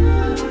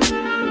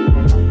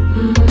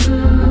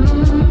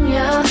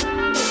 Yeah.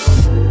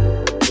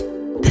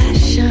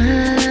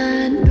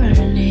 Passion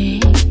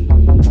burning,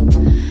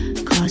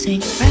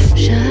 causing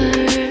rapture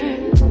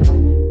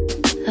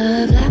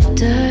of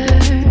laughter.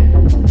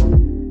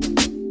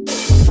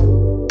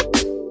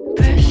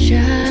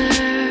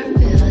 Pressure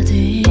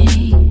building,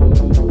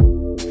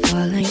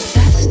 falling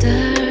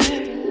faster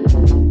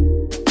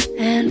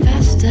and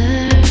faster.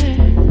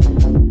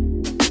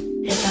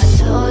 If I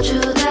told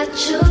you that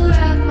you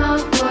rock my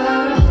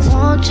world,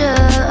 want you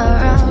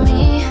around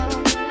me,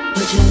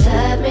 would you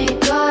let me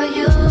call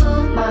you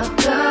my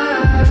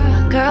girl,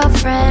 my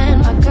girlfriend,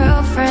 my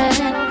girlfriend?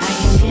 I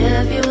can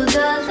give you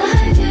the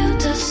life you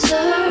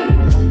deserve.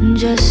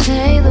 Just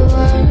say the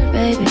word,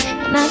 baby,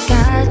 and I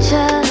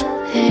gotcha.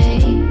 Hey,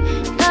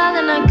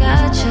 darling, I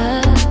gotcha.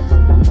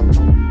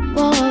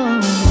 Whoa,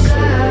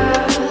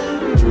 girl.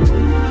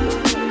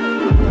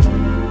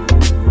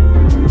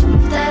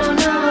 They don't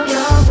know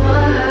your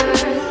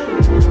worth.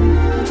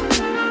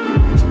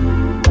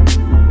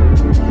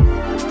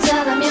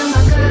 Tell them you're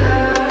my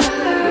girl,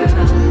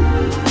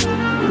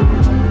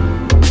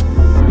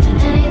 and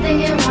anything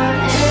you want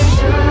is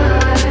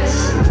yours.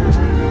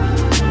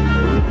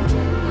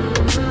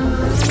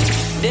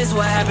 This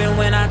what happened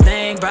when I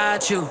think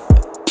about you.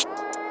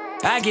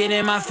 I get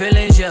in my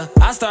feelings, yeah.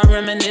 I start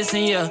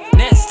reminiscing, yeah.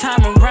 Next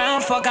time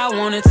around, fuck, I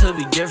want it to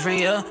be different,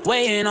 yeah.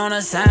 Waiting on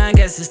a sign,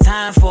 guess it's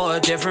time for a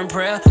different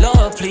prayer.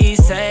 Lord,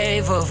 please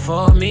save her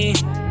for me.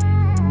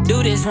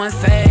 Do this one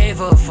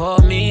favor for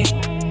me.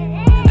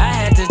 I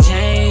had to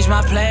change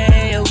my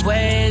player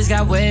ways,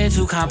 got way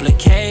too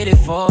complicated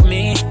for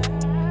me.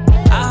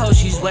 I hope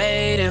she's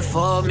waiting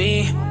for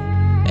me.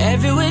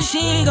 Everywhere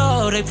she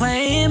go, they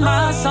playing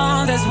my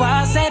song. That's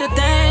why I say the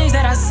things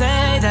that I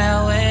say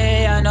that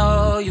way. I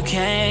know you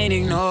can't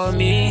ignore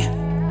me,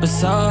 but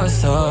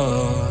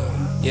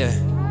yeah.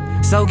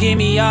 So give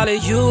me all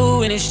of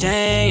you in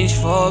exchange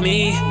for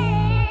me.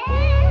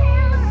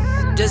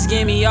 Just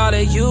give me all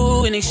of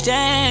you in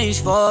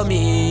exchange for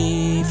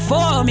me.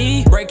 For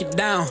me, break it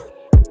down.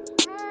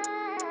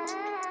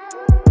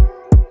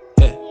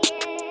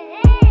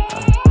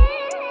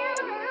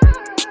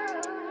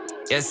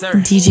 Yes, sir.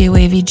 DJ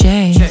Wavy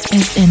J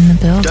is in the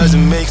building.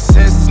 Doesn't make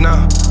sense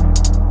now.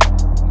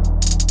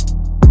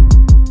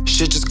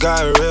 Shit just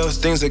got real,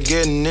 things are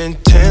getting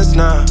intense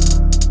now.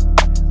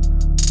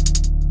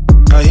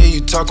 I hear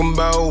you talking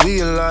about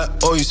we a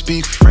lot, oh you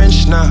speak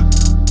French now.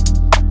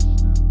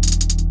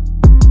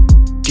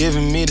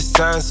 Giving me the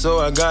sign, so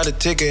I gotta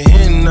take a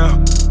hint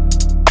now.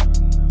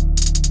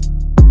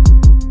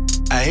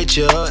 I I hit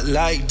you up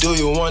like, do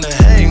you wanna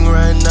hang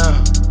right now?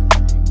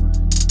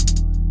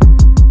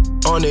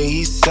 On the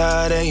east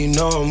side, and you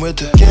know I'm with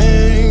the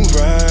gang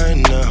right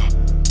now.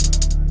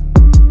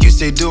 You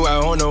say, do I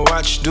wanna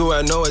watch? Do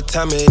I know what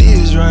time it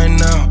is right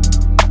now?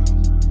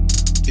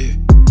 Yeah.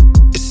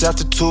 It's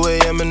after 2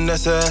 a.m. and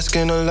that's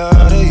asking a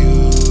lot of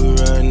you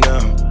right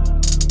now.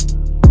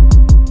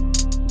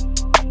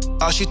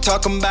 All she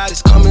talking about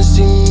is come and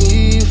see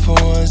me for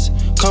once.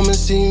 Come and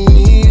see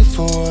me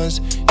for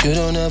once. You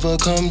don't ever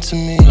come to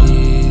me.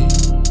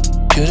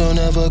 You don't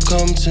ever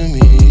come to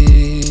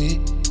me.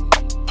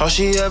 All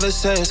she ever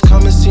says,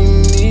 come and see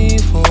me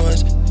for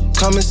once.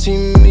 Come and see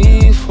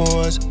me for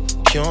once.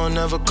 You don't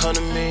ever come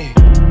to me.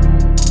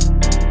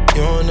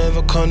 You don't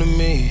ever come to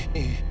me.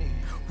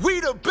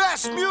 We the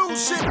best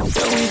music.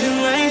 So we've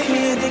been right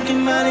here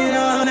thinking about it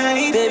all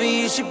night. Baby,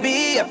 you should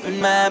be up in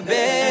my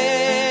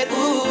bed.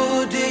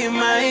 Ooh, do you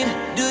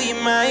mind? Do you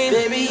mind?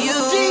 Baby, you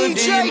DJ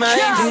do you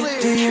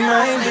mind? Do you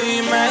mind? Do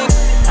you mind?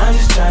 I'm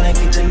just trying to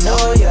get to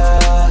know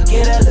ya.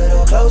 Get a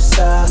little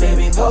closer,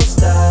 baby,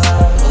 post up.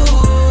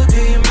 Ooh,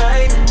 do you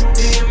mind?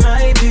 Do you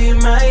mind? Do you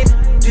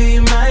mind? Do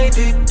you mind?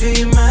 Do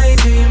you mind?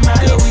 Do you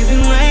mind? Girl, we've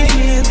been right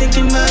here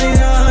thinking about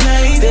it all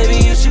night.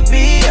 Baby, you should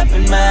be up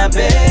in my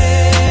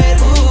bed.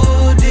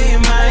 Ooh, do you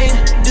mind?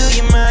 Do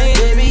you mind?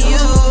 Baby,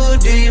 you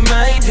do you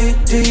mind? Do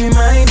you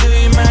mind? Do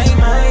you mind?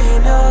 You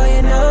know,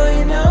 you know,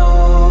 you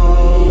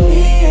know.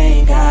 We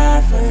ain't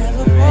got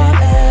forever,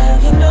 forever.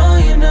 You know,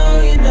 you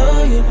know, you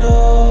know, you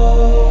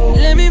know.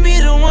 Let me be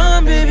the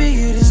one, baby,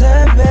 you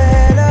deserve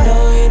better.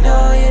 No, you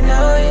know, you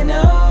know, you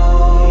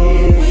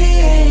know. We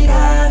ain't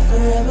got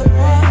forever,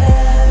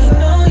 forever. You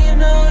know, you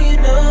know, you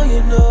know,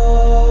 you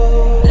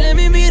know. Let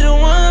me be the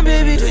one,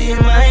 baby. Do you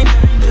mind?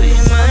 Do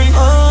you mind?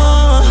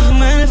 Oh, do you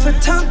mind if I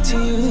talk to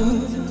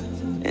you?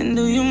 And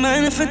do you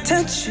mind if I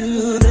touch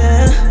you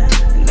there?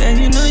 Girl,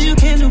 you know you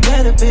can do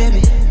better,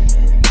 baby.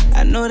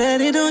 I know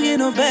that it don't get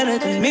no better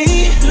than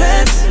me.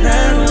 Let's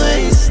not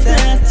waste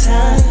that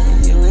time.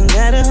 You ain't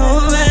gotta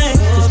hold back,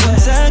 'cause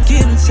once I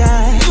get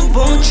inside, you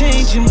won't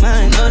change your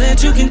mind. Know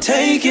that you can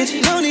take it,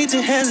 no need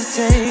to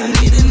hesitate. I'm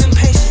getting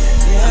impatient,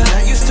 yeah. I'm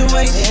not used to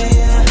waiting,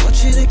 yeah. I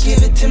want you to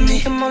give it to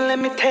me. Come on, let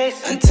me taste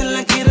until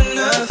I get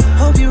enough.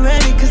 Hope you're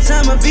ready, 'cause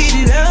I'ma beat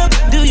it up.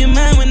 Do you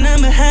mind when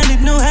I'm behind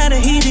it? Know how to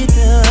heat it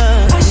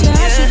up. I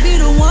should be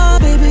the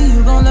one, baby,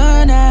 you gon'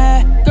 learn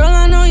that. Girl,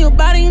 I know your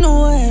body,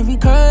 know every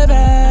curve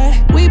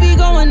at. We be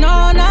going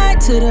all night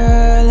to the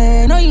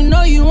early.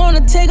 Know you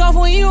wanna take off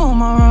when you on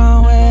my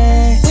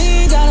runway. We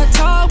ain't gotta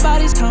talk about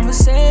these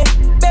conversations.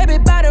 Baby,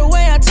 by the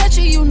way I touch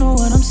you, you know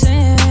what I'm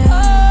saying.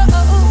 Oh,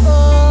 oh, oh,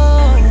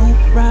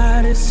 oh.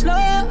 Ride it slow.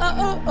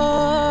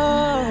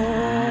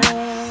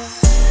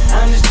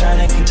 I'm just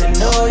tryna get to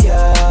know ya.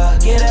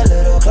 Get a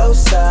little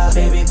closer,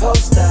 baby,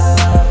 post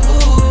up.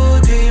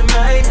 Ooh, do you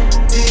mind?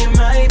 Do you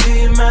mind? Do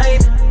you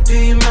mind? Do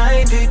you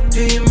mind?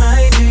 Do you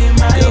mind? Do you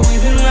mind? Girl,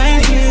 we've been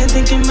right here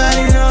thinking about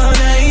it all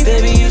night.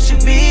 Baby, you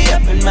should be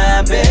up in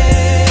my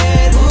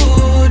bed.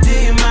 Ooh, do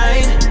you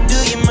mind? Do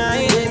you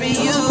mind? Baby,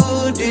 you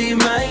do you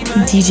mind?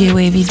 DJ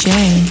Wavy J.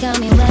 Got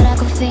me wet, I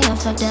can feel I'm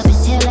fucked up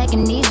as hell like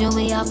amnesia.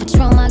 We off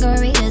Patron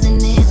margaritas in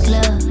this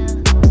club.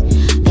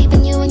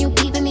 Peeping you and you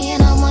peeping me,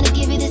 and I wanna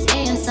give you this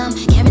anthem.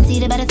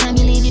 Guaranteed that by the time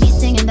you leave, you be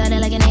singing about it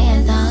like an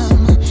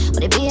anthem.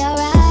 Would it be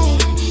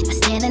alright if I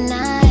stay the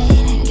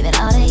night? Give it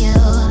all to you.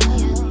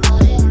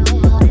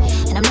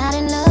 And I'm not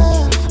in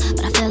love,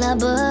 but I feel a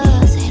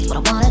buzz. It's what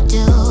I wanna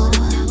do.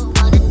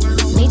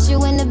 Meet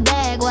you in the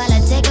bag while I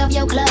take off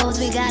your clothes.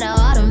 We got an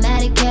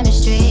automatic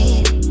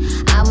chemistry.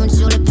 I want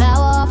you to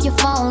power off your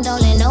phone.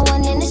 Don't let no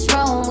one in this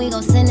room. We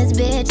gon' send this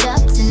bitch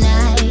up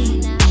tonight.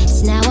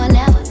 It's now or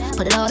never.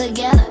 Put it all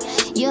together.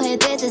 You hit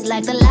this, it's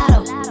like the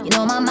lotto. You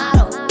know my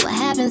motto. What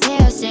happens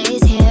here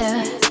stays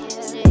here.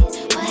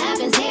 What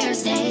happens here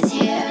stays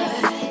here.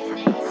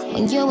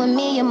 When you and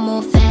me, you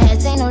move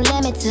fast. Ain't no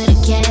limit to the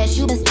cash.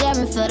 You been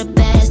staring for the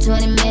past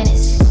 20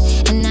 minutes.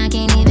 And I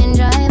can't even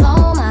drive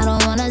home. I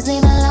don't wanna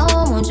sleep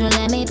alone. Won't you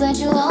let me put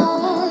you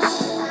on?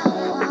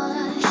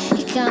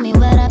 You got me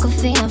wet, I can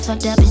feel I'm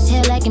fucked up as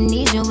hell like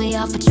amnesia. We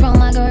off Patron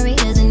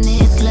margaritas in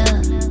this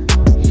club.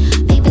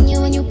 Peeping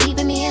you and you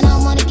peeping me, and I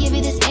wanna give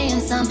you this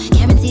anthem.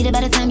 Guaranteed that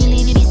by the time you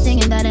leave, you be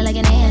singing about it like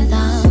an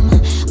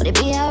anthem. Would it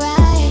be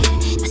alright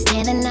if I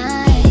stay the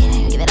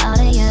night? Give it all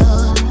to you.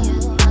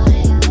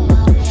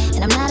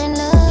 And I'm not in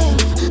love,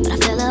 but I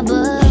feel a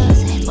buzz.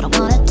 It's what I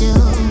wanna do.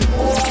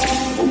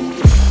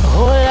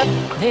 Hold up,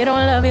 they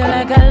don't love you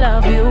like I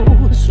love you.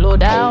 Slow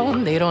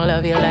down, they don't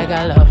love you like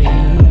I love you.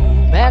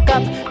 Back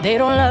up, they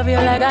don't love you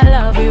like I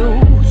love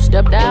you.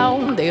 Step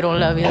down, they don't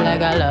love you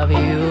like I love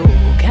you.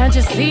 Can't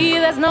you see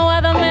there's no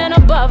other man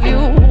above you?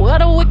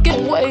 What a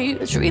wicked way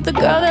to treat the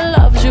girl that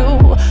loves you.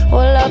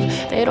 Hold up,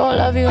 they don't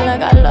love you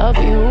like I love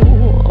you.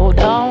 Hold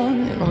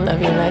down, they don't love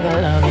you like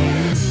I love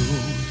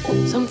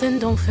you. Something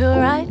don't feel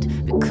right,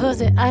 because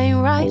it ain't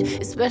right,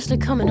 especially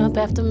coming up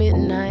after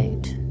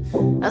midnight.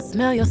 I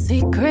smell your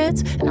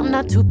secrets, and I'm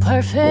not too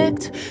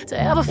perfect to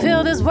ever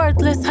feel this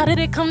worthless. How did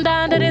it come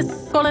down to this?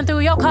 Scrolling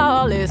through your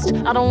call list.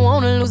 I don't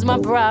wanna lose my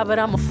pride, but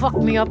I'ma fuck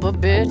me up a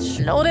bitch.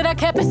 Know that I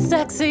kept it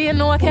sexy, and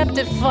know I kept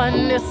it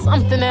fun. There's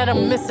something that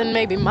I'm missing,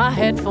 maybe my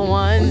head for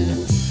one.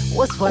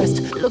 What's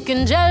worst,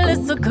 looking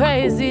jealous or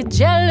crazy,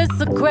 jealous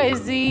or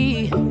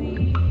crazy?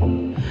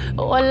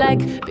 Or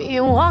like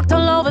being walked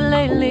all over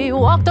lately,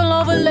 walked all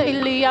over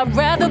lately. I'd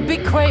rather be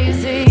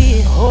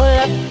crazy. Hold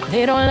up,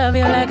 they don't love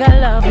you like I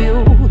love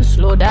you.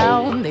 Slow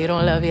down, they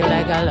don't love you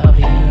like I love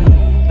you.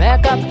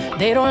 Back up,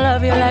 they don't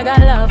love you like I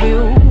love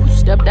you.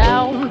 Step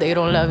down, they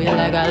don't love you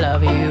like I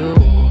love you.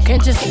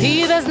 Can't you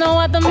see there's no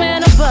other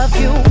man above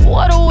you?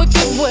 What a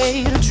wicked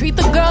way to treat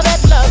the girl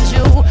that loved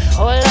you.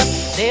 Hold up,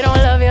 they don't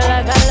love you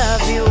like I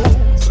love you.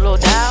 Slow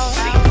down.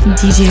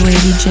 DJ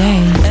Wavy J.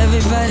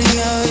 Everybody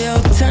know your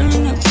turn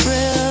up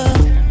real,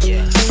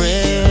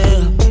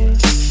 real.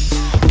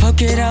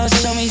 Poke it out,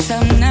 show me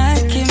something I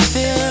can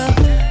feel.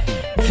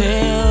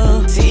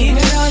 See,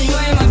 even though you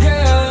ain't my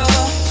girl,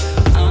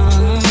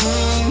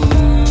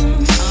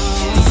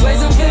 these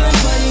ways I'm feeling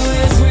for you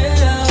is real.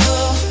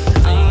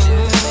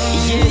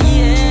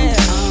 Yeah.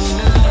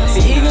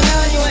 See, even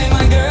though you ain't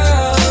my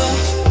girl,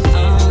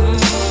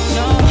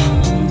 no,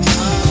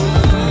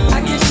 I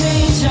can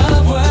change your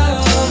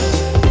world.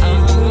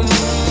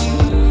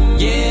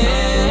 Yeah,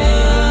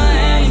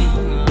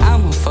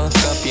 I'ma fuck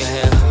up your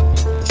hair.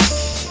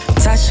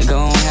 Tasha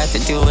gon' have to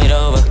do it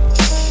over.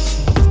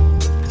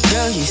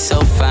 Girl, you so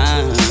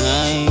fine.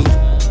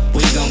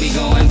 We gon' be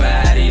going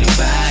body to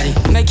body.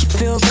 Make you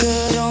feel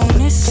good on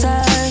this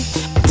side.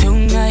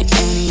 Tonight,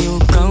 and you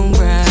gon'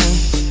 ride.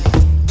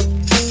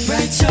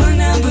 Write your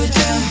number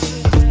down.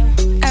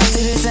 After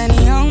this,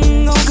 any I'm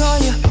gon' call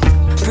you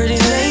pretty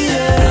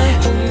later.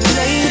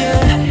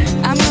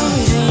 I'm the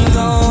reason you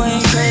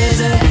going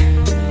crazy.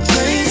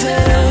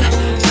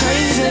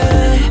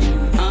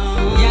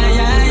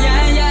 Yeah.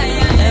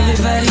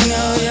 Everybody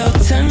know your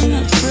turn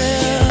up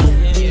real.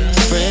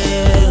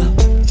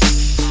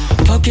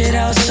 Poke it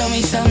out, show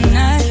me something I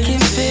can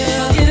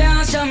feel. Poke it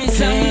out, show me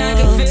something I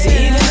can feel.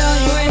 See, even though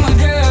you ain't my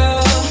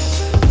girl,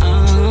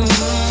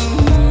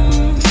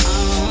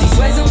 these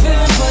ways I'm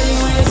feeling for you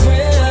is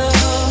real.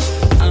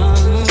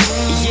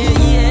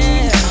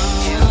 Yeah.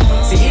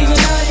 See, even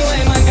though you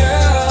ain't my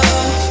girl,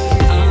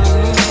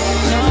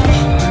 no,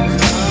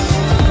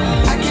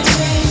 I can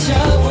change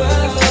your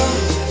world.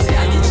 See,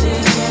 I can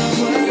change your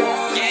world.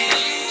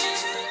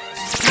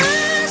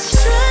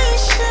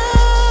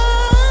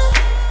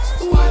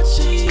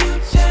 Watching you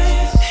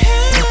dance,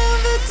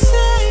 invitation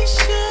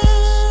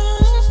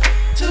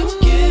to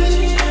get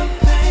in your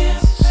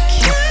pants.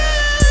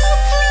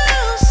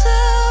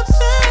 Closer,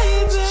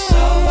 baby,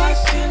 so I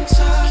can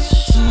touch.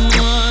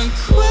 One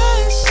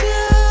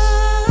question: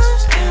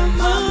 am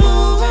I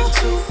moving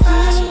too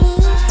fast?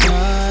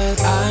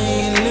 I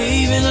ain't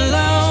leaving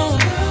alone.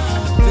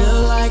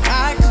 Feel like I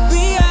could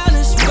be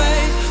honest,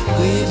 babe.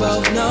 We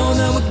both know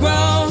that we're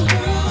grown.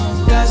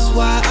 That's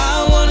why I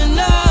wanna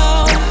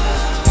know.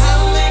 How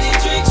many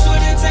drinks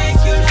would it take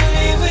you to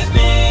leave with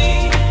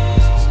me?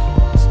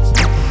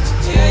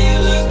 Yeah, you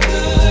look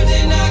good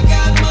and I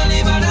got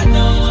money, but I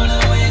don't wanna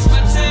waste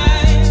my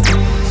time.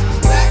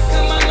 Back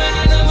of my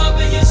mind, I'm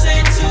hoping you say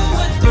 2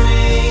 or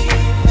 3.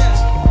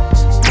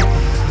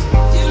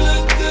 You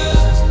look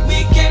good, we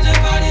came to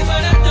party,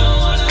 but I don't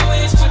wanna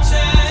waste my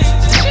time.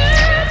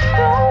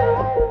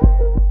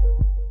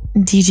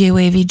 DJ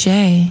Wavy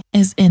J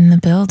is in the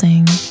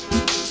building.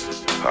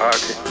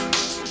 Okay.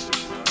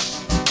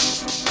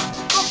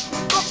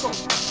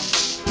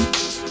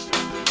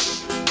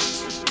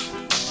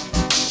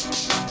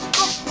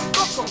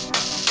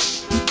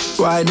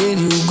 Why did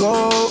you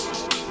go?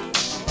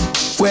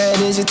 Where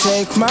did you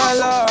take my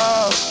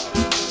love?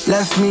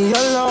 Left me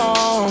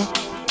alone.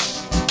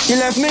 You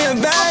left me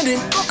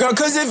abandoned, girl,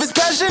 cause if it's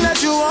passion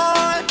that you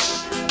want,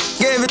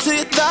 gave it to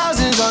you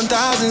thousands on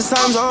thousands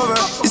times over.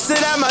 You said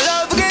that my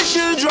love would get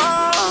you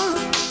drunk.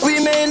 We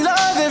made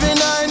love every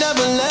night,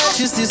 never let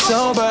you stay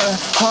sober.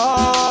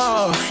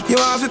 Oh, you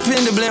have to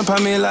pin the blame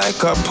on me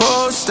like a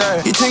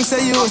poster. You think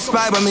say you a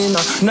spy, but me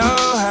no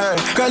hurt.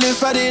 Girl,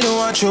 if I didn't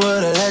want you,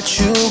 would've let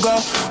you go,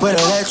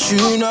 would've let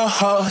you know.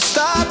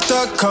 Stop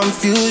the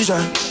confusion,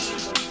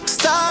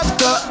 stop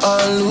the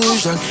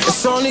illusion.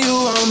 It's only you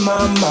on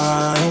my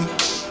mind,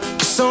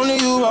 it's only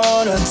you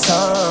all the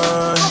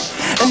time.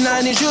 And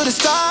I need you to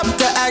stop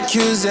the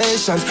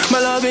accusations. My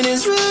loving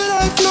is real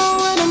life,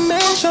 no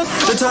animation.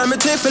 The time it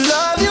takes to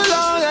love you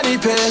long, I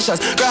need patience.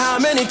 Girl, how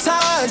many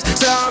times,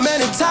 say how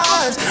many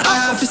times I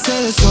have to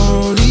say it's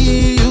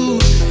only you.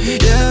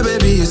 Yeah,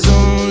 baby, it's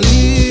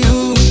only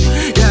you.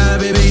 Yeah,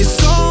 baby,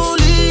 it's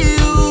only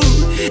you.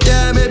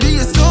 Yeah, baby,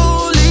 it's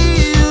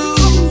only you.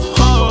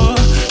 Oh,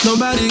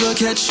 nobody gonna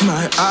catch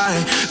my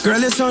eye.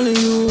 Girl, it's only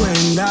you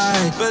and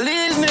I.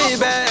 Believe me,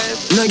 babe.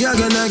 No girl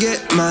gonna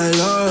get my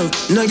love.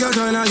 No girl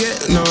gonna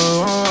get no.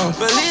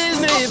 Believe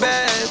me,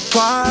 babe.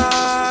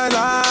 Why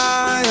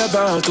lie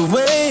about the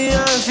way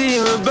I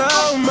feel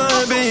about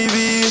my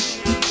baby,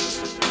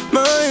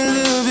 my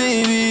little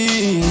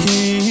baby?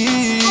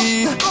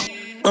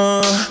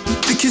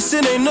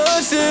 dancing ain't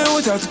nothing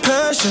without the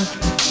passion.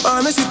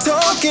 I miss you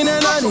talking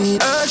and I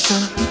need action.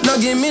 Now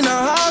give me no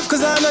half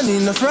cause I don't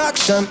need no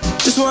fraction.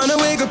 Just wanna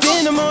wake up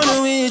in the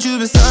morning with you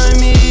beside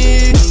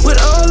me, with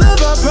all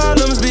of our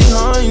problems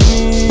behind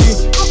me.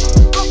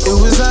 It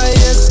was like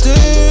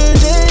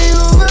yesterday you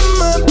were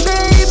my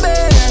baby,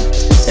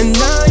 and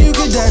now you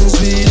can dance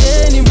with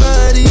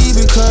anybody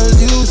because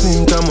you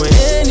think I'm with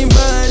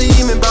anybody.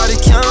 My body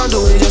can't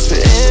do it just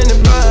for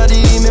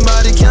anybody. My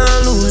body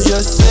can't lose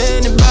just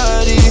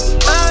anybody.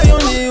 I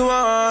only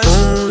want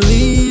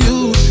only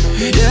you.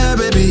 Yeah,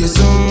 baby, it's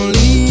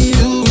only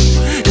you.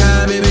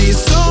 Yeah, baby,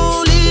 it's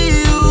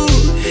only you.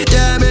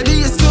 Yeah,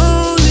 baby, it's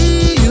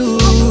only you.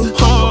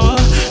 Oh,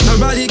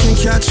 nobody can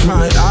catch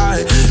my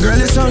eye. Girl,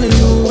 it's only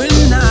you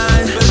and I.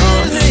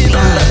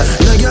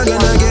 No, you're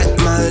gonna get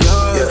my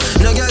love.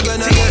 No, you're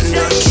gonna get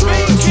my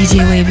trust. DJ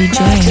Wavy J.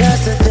 Not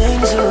just the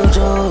things you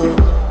do,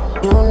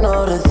 you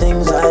know the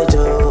things I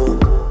do,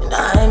 and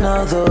I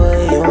know the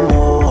way you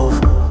move.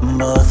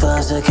 Both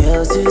us are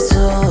guilty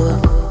too.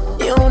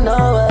 You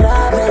know what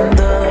I've been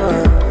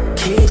through.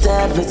 Keep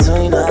that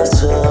between us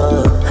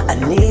two. I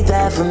need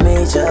that for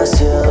me, just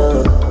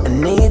you. I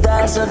need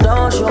that, so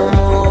don't you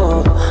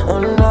move. Oh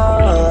no,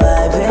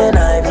 I've been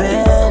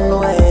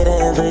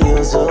waiting for you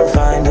to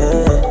find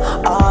it.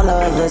 All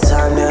of the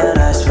time that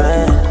I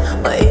spent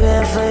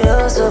waiting for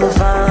you to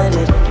find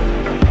it.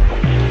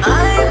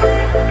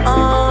 I'm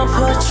on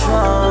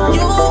patrol.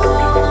 You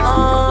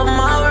on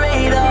my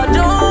radar.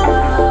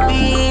 Don't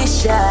be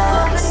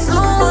shy.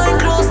 Someone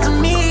close to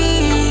me.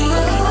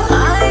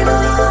 I'm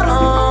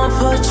on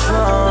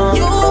patrol.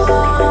 You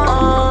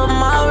on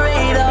my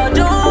radar.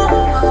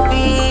 Don't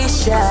be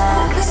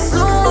shy.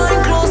 Someone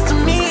close to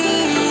me.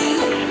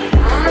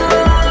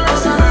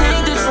 'Cause I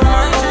think that you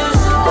might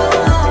just.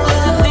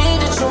 I think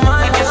that you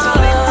might just.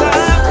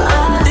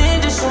 I think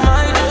that you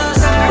might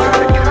just.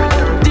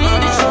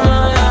 Think that you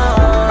might.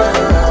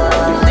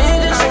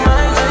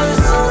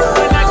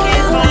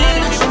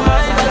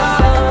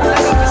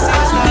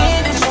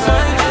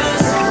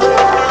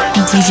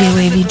 DJ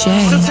Wavy J.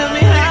 So tell me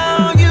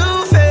how you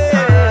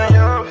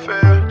feel,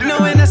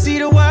 knowing I see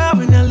the world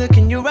when I look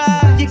in your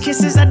eyes. Your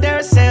kisses are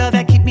Duracell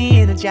that keep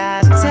me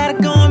energized. Instead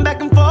of going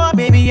back and forth,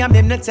 baby, I'm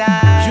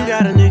hypnotized. You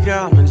got a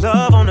nigga, I'm in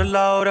love on the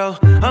low though.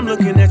 I'm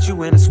looking at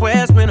you and I swear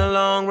it's been a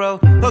long road.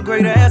 A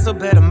greater ass, a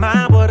better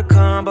mind, what a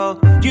combo.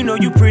 You know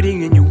you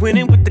pretty and you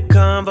winning with the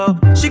combo.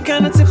 She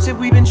kinda tipsy,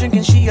 we been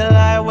drinking, she a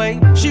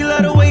lightweight. She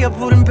love the way I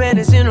put them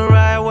panties in the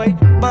right way.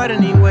 But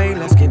anyway,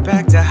 let's get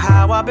back to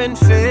how I've been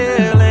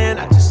feeling.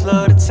 I just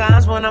love the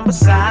times when I'm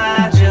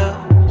beside you,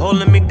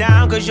 holding me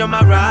down cause you're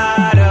my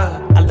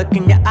rider. I look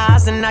in your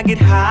eyes and I get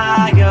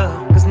higher,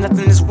 cause nothing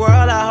in this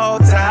world I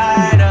hold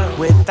tighter.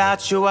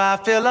 Without you I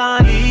feel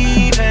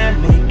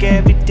uneven. Make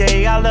every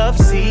day our love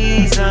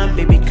season.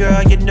 Baby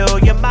girl, you know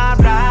you're my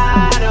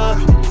rider.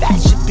 That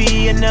should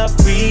be enough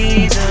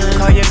reason.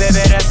 Call you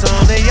baby, that's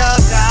only your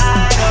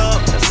title.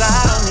 Cause I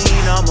don't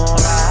need no more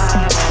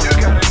rivals.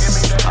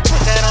 I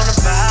put that on the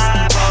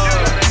Bible.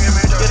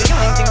 You're the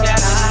only thing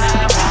that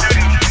I want.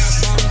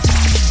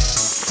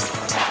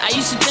 I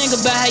used to think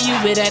about how you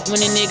would act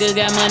when a nigga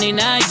got money.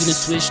 Now you done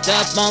switched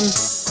up on me.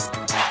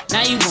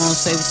 Now you wanna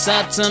say what's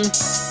up to me.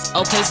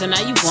 Okay, so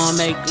now you wanna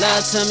make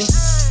love to me.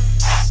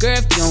 Girl,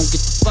 if you don't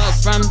get the fuck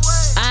from me,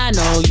 I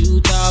know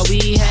you thought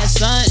we had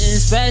something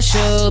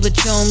special, but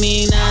you don't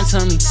mean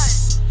nothing to me.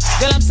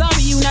 Girl, I'm sorry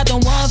you not the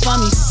one for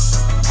me.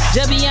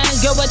 Just be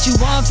honest, girl, what you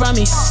want from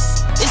me?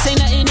 This ain't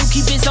nothing new,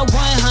 keep it so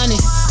 100.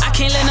 I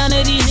can't let none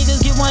of these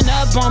niggas get one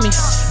up on me.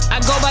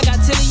 I go back, I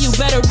tell you, you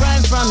better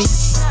run from me.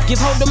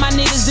 Give hope to my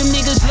niggas, them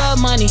niggas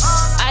love money.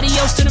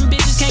 Adios to them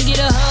bitches, can't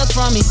get a hug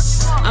from me.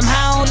 I'm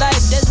high on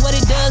life, that's what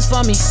it does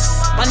for me.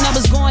 My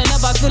numbers going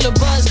up, I feel a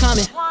buzz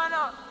coming.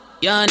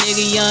 Young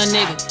nigga, your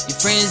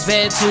friends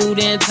bad too,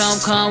 then tell them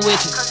come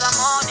with you.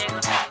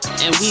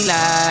 And we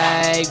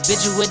like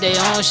bitches with their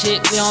own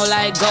shit, we don't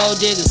like gold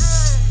diggers.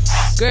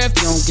 Girl, if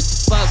you don't get the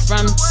fuck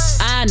from me,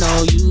 I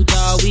know you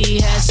thought we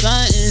had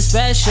something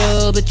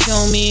special, but you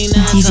don't mean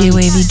nothing. DJ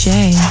Wavy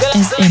J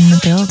is in the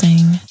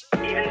building.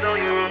 Even though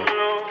you're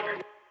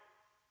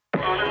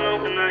all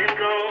alone and I am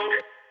gone,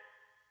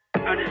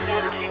 I just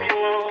want to keep you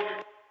on.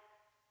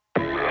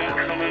 I'm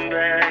coming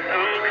back, I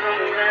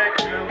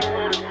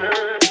want to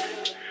touch.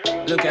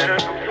 Look at her.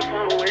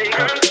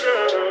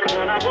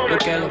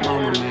 Look at her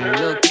mama, man,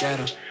 look at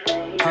her.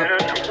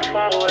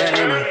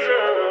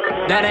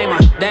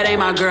 That ain't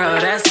my girl,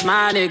 that's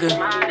my nigga.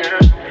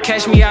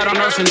 Catch me out on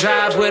Ocean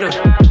Drive with her.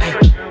 Ay,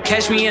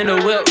 catch me in the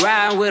whip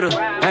riding with her.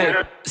 Hey,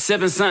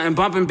 sipping something,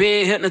 bumping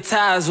big,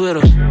 hypnotized with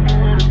her.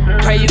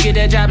 Pray you get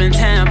that job in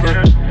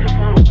Tampa.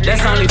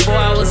 That's only 4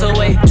 hours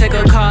away. Take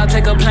a car,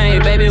 take a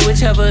plane, baby,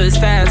 whichever is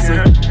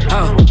faster.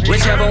 Oh,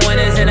 whichever one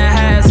is in the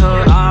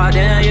household. Oh,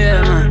 damn,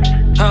 yeah, man.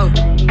 Oh,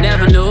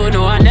 never knew,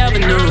 no, I never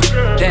knew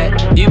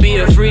that you be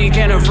a freak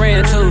and a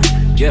friend too.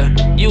 Yeah,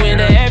 you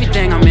into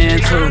everything I'm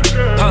into.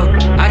 Oh,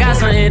 I got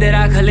something that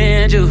I could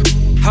lend you.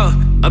 Oh,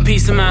 a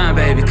piece of mind,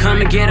 baby,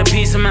 come and get a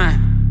piece of mind.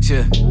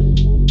 Yeah.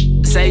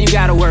 say you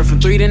gotta work from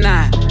 3 to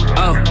 9.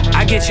 Oh,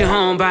 I get you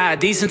home by a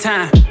decent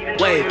time.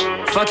 Wait,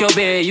 fuck your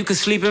bed, you can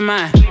sleep in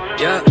mine.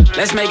 Yeah,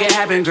 let's make it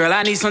happen, girl,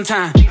 I need some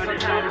time.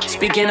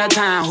 Speaking of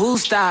time, who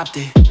stopped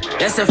it?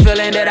 That's the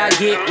feeling that I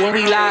get when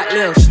we lock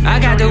lips. I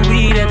got the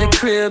weed at the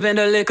crib and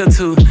the liquor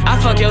too. I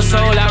fuck your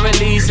soul, I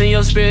release in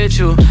your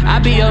spiritual. I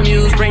be your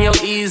muse, bring your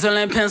easel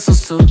and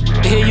pencils too.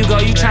 Here you go,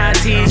 you try and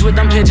tease with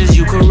them pictures.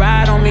 You could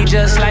ride on me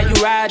just like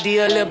you ride the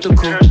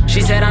elliptical.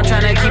 She said I'm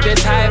tryna keep it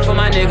tight for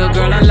my nigga.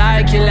 Girl,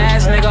 unlike your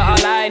last nigga,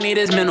 all I need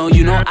is mental.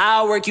 You know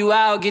I'll work you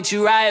out, get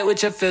you right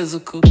with your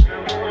physical.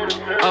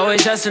 Oh,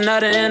 it's just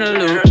another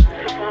interlude.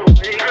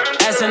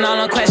 Asking all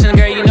the questions,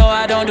 girl, you know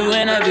I don't do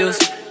interviews.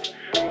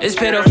 It's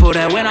pitiful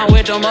that when I'm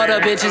with them other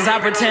bitches, I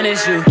pretend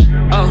it's you.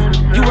 Oh,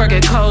 you work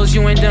at Kohl's,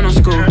 you in dental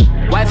school.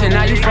 Wife and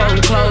now you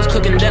folding clothes,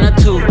 cooking dinner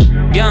too.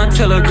 Young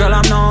Tiller, girl,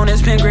 I'm known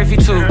as Pen Griffey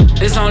too.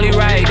 It's only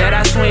right that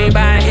I swing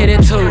by and hit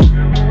it too.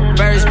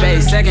 First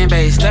base, second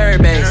base,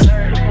 third base.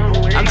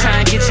 I'm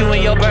trying to get you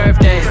in your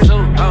birthday.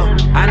 Oh,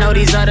 I know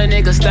these other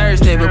niggas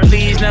thirsty, but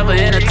please never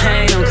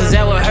entertain them, cause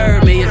that would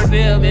hurt me, you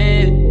feel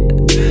me?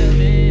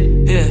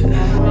 Yeah,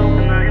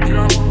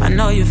 I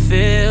know you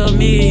feel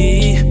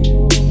me.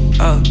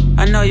 Oh,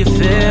 I know you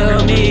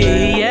feel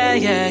me, yeah,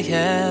 yeah,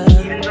 yeah.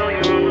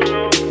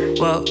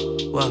 Whoa,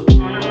 whoa.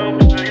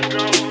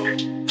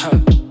 Huh.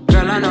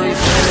 Girl, I know you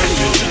feel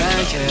me,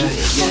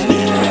 yeah,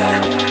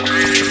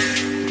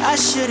 yeah. I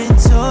shouldn't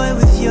toy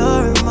with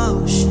your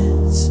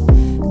emotions,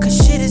 cause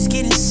shit is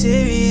getting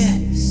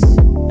serious.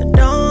 I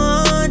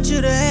don't want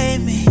you to hate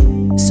me,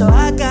 so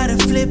I gotta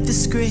flip the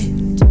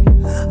script.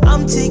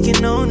 I'm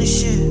taking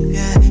ownership,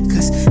 yeah,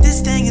 cause this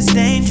thing is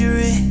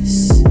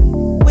dangerous.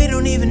 We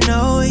don't even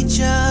know each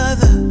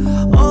other,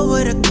 or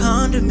what a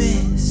condom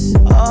is.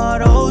 All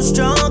those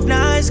drunk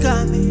nights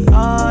got me,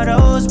 all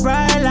those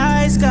bright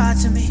lights got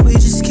to me. We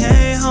just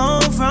came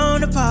home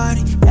from the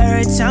party.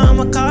 Every time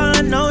I call,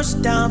 I know she's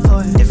down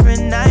for it.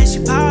 Different nights, she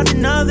popped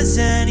another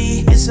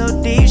Zanny. It's so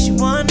deep, she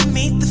wanna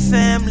meet the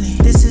family.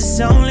 This is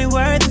only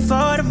worth it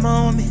for the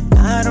moment.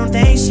 I don't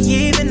think she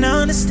even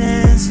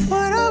understands it.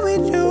 What are we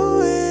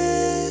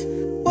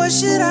doing? What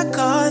should I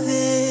call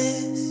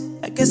this?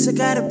 I guess I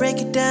gotta break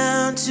it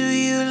down to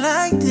you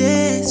like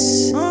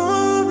this.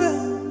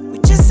 We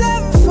just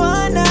having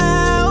fun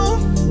now.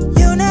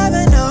 You'll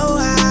never know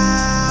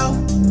how.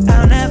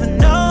 I'll never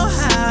know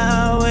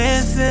how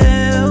it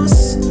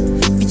feels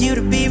for you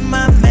to be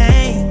my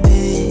main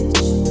bitch.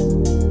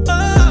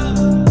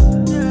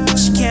 Oh,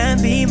 she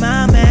can't be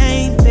my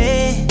main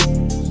bitch.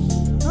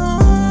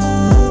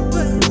 Oh,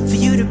 for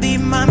you to be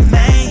my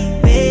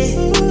main bitch.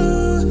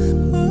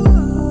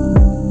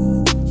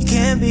 You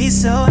can't be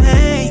so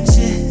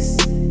anxious.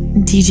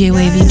 DJ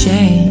Wavy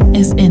J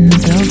is in the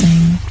building.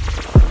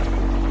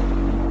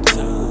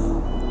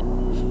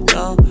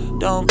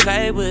 Don't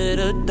play with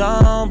her,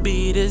 don't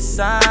be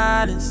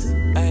dishonest.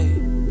 Ay.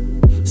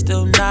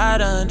 Still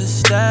not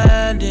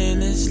understanding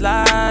this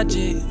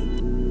logic.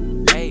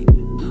 Ay.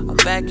 I'm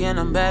back and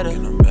I'm better.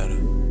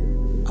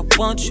 I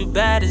want you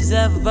bad as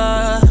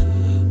ever.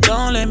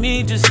 Don't let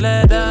me just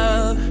let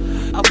up.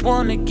 I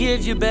wanna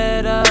give you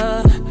better.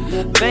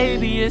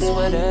 Baby, it's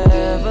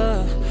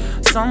whatever.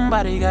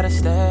 Somebody gotta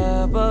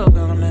step up,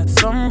 gonna let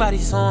somebody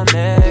so I'm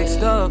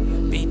next up.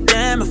 Be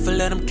damn if I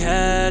let them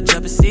catch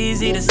up. It's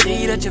easy to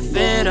see that you're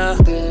fitter.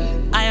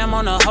 I am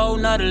on a whole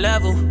nother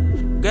level.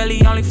 Girl,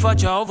 he only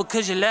fucked you over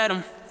cause you let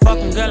him. Fuck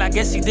him, girl, I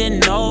guess he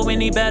didn't know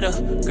any better.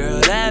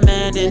 Girl, that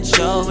man didn't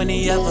show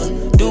any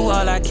ever. Do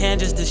all I can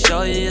just to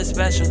show you you're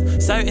special.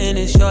 Certain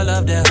it's your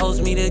love that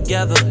holds me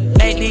together.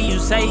 Lately you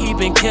say he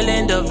been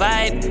killing the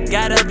vibe.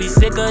 Gotta be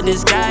sick of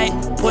this guy.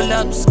 Pull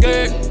up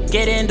skirt,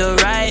 get in the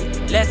right.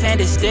 Left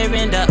hand is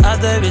steering, the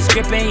other is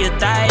gripping your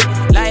thigh.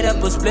 Light up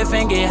a spliff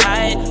and get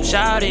high.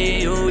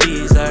 Shawty, you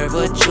deserve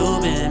what you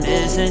been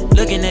missing.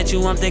 Looking at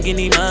you, I'm thinking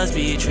he must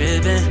be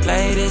tripping.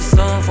 Play this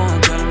song for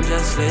him, tell him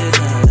just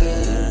listen.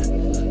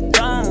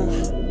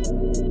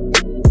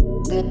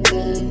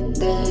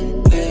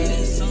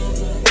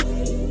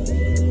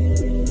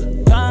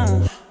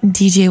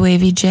 DJ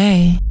Wavy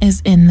J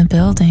is in the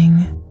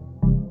building.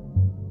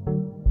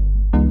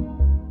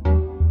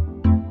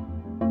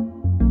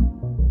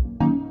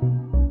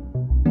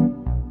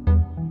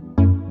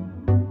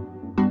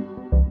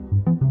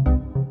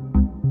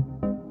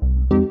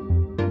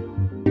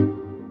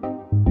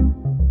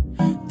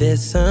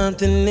 There's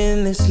something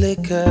in this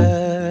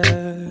liquor.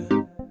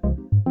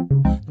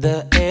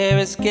 The air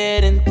is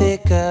getting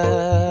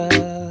thicker.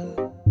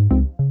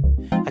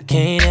 I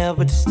can't help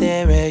but to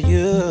stare at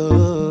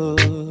you.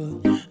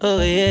 Oh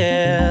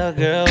yeah,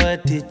 girl,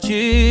 what did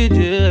you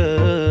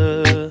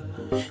do?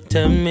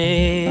 Tell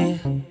me,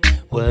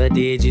 what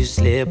did you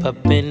slip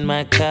up in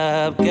my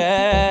cup,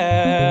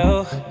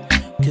 girl?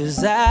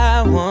 Cause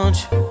I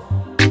want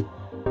you.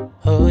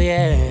 Oh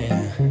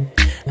yeah,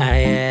 I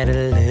had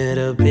a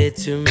little bit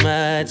too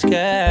much,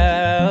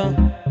 girl.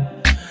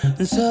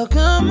 So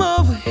come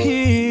over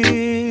here.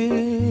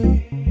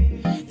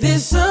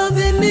 There's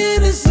something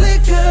in this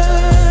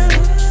liquor.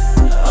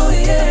 Oh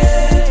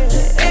yeah,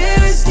 the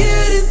air is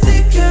getting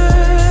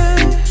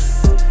thicker.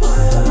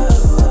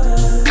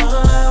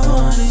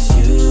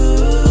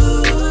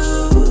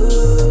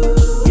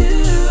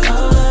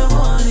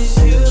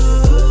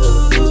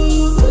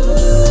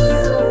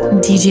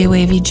 DJ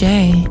Wavy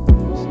J.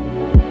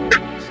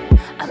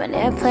 I'm in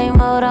airplane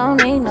mode, I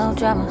don't need no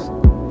drama.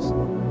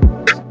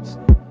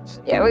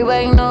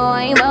 Everybody know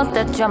I ain't about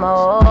that drama,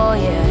 oh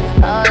yeah.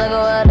 Oh, look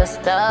at what I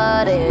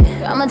started.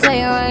 I'ma tell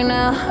you right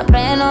now, I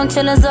plan on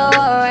chillin' so hard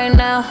right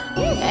now.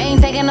 I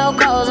ain't taking no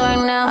calls right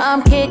now.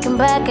 I'm kicking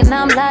back and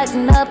I'm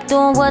lighting up,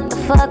 doing what the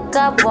fuck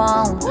I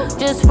want.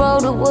 Just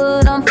roll the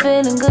wood, I'm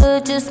feeling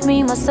good. Just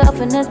me, myself,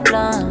 and this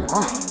blunt.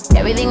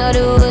 Everything I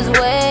do is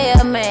way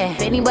up, man.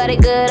 If anybody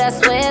good, I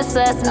swear it's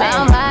us, man.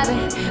 I'm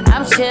vibing,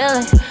 I'm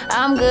chillin',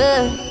 I'm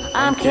good.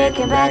 I'm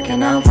kicking back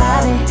and I'm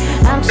vibing,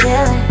 I'm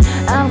chillin',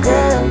 I'm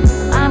good.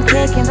 I'm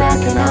kicking back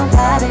and I'm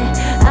vibing,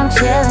 I'm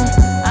chillin',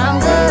 I'm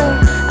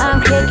good.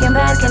 I'm kicking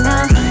back and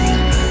I'm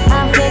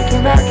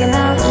kicking back and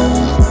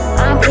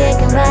I'm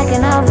kicking back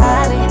and I'm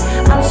vibing,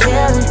 I'm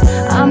chillin',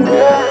 I'm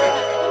good.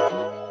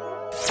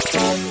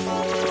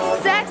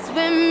 Sex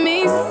with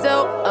me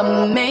so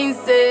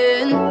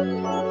amazing.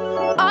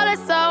 All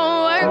that's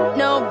all work,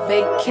 no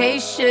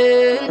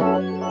vacation.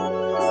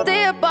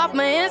 Stay up off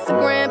my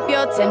Instagram,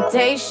 pure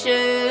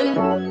temptation.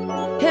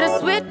 Hit a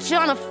switch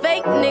on a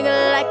fake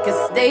nigga like a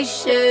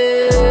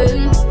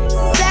station.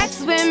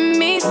 Sex with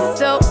me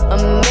so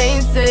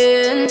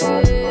amazing.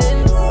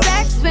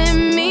 Sex with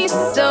me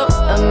so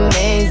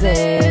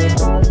amazing.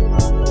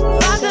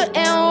 Vodka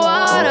and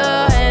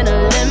water and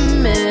a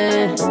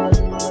lemon,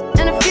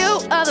 and a few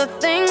other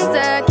things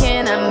that I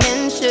cannot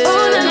mention.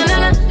 Ooh, na na na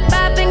na,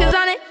 5 fingers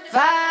on it,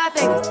 5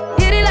 fingers.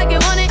 Hit it like you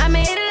want it, I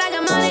mean hit it like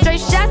I'm on it.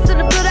 Straight shots to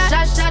the blue dot,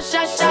 shot, shot,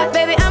 shot, shot.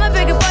 Baby, I'm a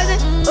bigger poison.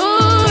 Ooh,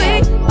 oh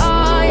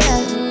yeah.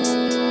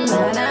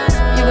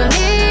 You gon'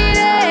 need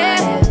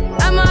it.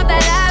 I'm off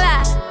that lala.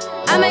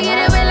 I'ma get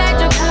it wet like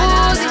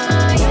jacuzzi.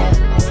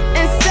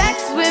 And sex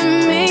with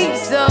me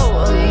so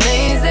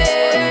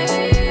amazing.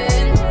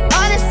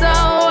 All this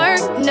all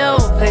work, no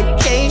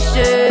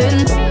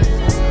vacation.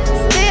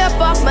 Stay up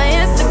off my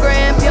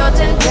Instagram, pure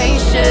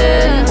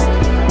temptation.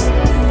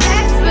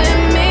 Sex with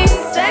me,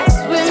 sex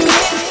with me.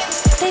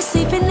 They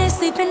sleeping, they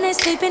sleeping, they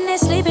sleeping, they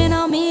sleeping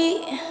on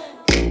me.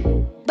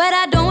 But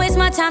I don't waste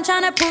my time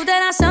trying to prove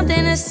that I'm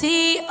something to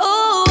see.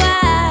 Ooh,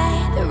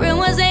 the real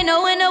ones ain't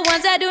knowing, the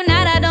ones that do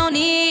not, I don't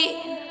need.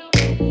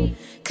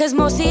 Cause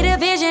most see the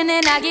vision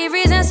and I give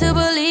reasons to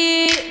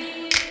believe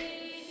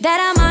that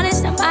I'm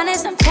honest,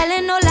 I'm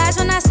telling no lies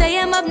when I say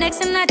I'm up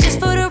next and not just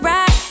for the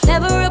ride.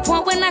 Never a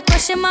point when I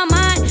question my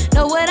mind.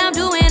 Know what I'm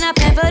doing, I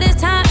plan for this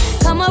time.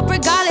 Come up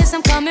regardless,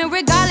 I'm coming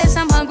regardless.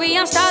 I'm hungry,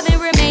 I'm starving,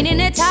 remaining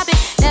the topic.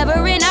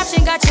 Never an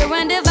option, got you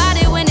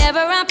undivided whenever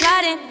I'm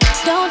plotting.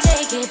 Don't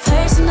take it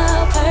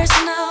personal,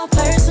 personal,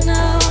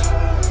 personal.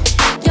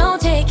 Don't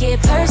take it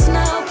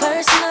personal,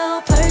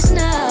 personal,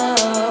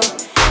 personal.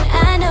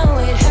 I know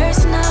it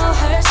hurts, no,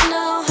 hurts,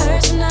 no,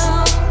 hurts,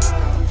 no.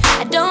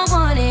 I don't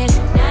want it,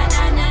 nah,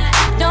 nah, nah.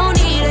 Don't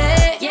need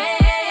it, yeah,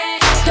 yeah,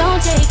 yeah.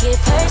 Don't take it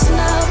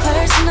personal,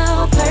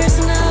 personal,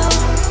 personal.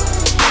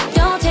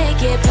 Don't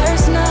take it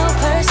personal,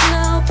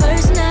 personal,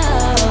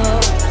 personal.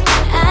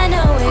 I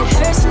know it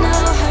hurts, no,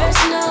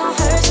 hurts, no,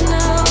 hurts,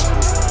 no.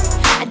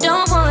 I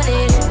don't want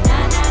it,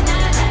 nah, nah,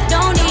 nah.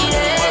 Don't need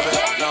it,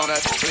 yeah.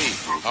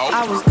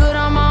 I was good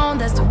on my own,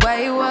 that's the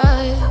way it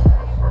was.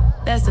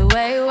 That's the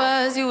way it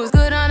was. You was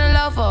good on the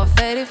low for a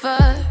faded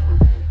fuck.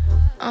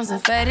 On some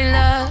faded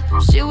love.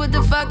 Shit, what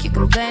the fuck you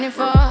complaining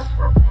for?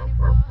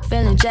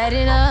 Feeling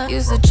jaded up.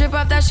 Used to trip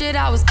off that shit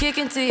I was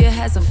kicking to you.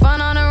 Had some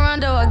fun on the run,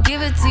 though I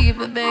give it to you.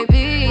 But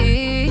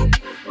baby,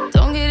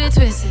 don't get it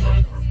twisted.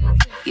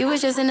 You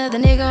was just another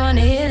nigga on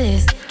the hit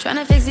list.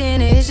 Tryna fix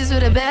any issues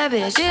with a bad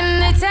bitch. Didn't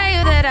they tell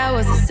you that I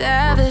was a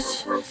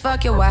savage?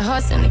 Fuck your white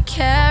horse and a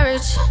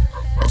carriage.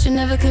 But you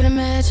never could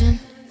imagine.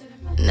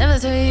 Never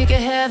thought you could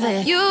have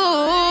it.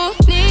 You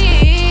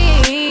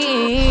needed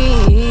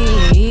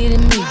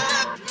me.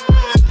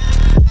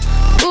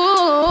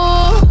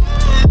 Ooh,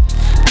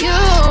 you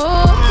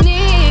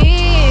needed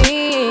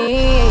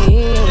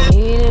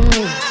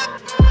me.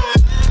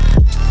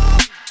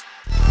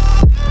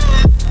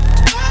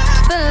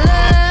 For a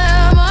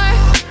little more,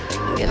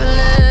 give a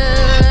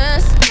little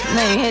less.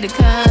 Now you hit the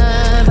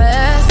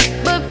canvas.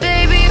 But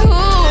baby, who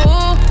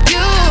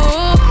you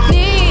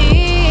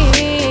needed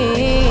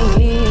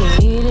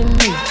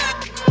me.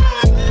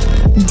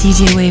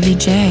 DJ Wavy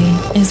J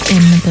is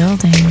in the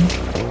building.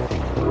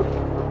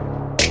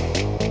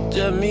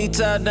 Just me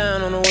tied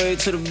down on the way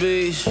to the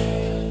beach.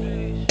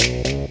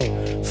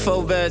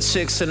 4 bad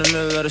chicks in the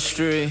middle of the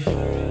street.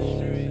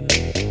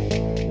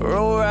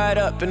 Roll right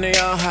up and they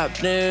all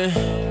hopped in.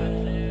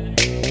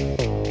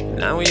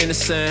 Now we in the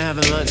sand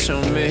having lunch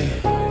on me.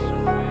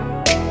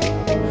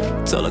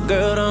 Told a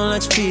girl don't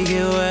let your feet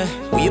get wet.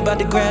 We about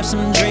to grab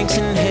some drinks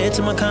and head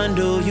to my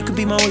condo. You could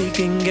be my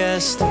weekend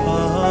guest.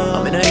 Oh,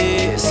 I'm in her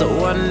head,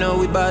 so I know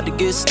we about to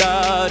get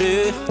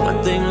started.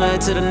 One thing led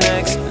to the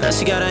next. Now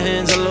she got her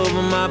hands all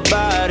over my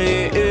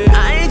body.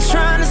 I ain't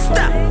trying to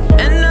stop,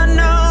 and I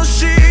know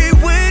she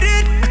with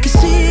it. I can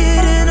see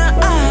it in her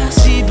eyes.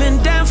 She been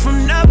down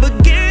from the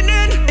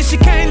beginning, and she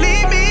can't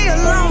leave me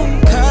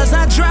alone. Cause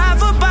I drive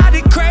her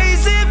body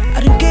crazy.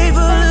 I done gave her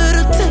a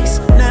little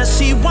taste. Now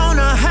she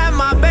wanna have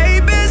my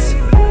baby.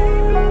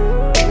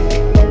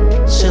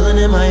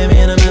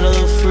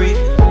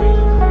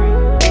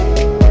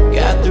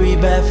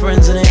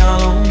 friends and they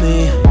all on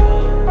me.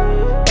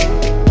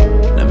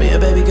 Now me and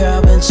baby girl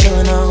been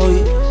chillin' all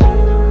week,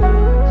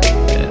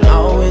 and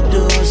all we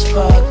do is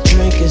fuck,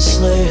 drink and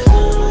sleep.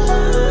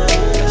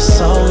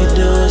 That's all we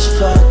do is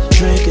fuck,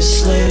 drink and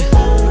sleep.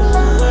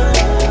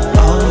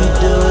 All we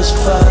do is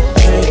fuck,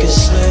 drink and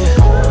sleep.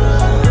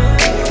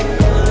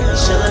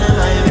 Chillin' in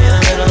Miami in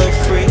the middle of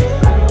free,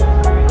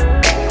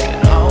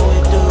 and all we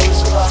do is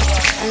fuck.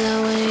 I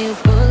love when you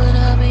pullin'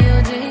 up in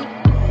your Jeep,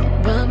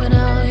 bumpin'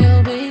 all your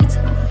beats.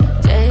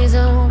 J's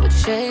on with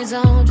shades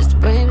on, just to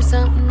bring me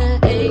something to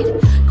eat.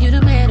 You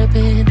done made up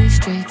in these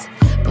streets,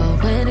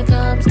 but when it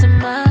comes to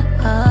my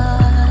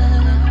heart,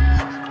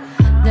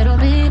 that don't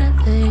mean a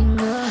thing.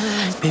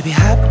 Baby,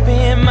 hop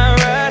in my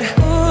ride.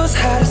 Ooh, it's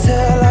hot as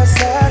hell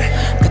outside.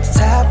 Got the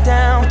top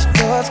down with the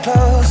doors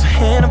closed.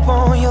 Hand up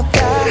on your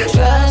thigh.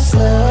 Drive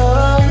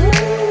slow.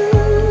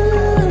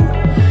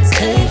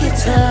 Take your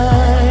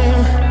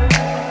time.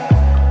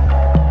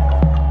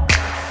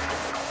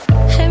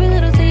 Every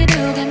little thing you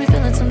do got me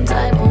feeling some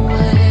type of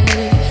way.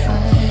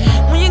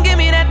 When you give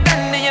me that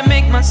thunder, you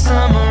make my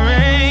summer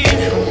rain.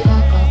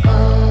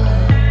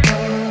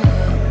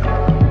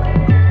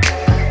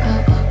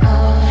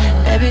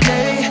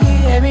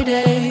 Every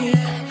day,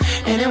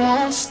 and it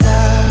won't stop.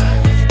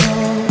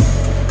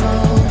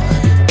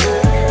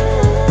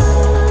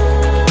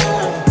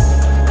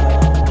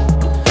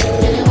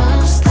 And it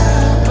won't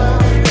stop.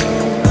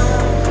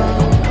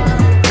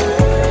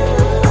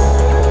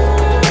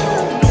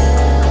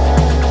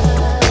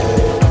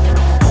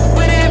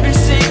 With every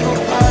single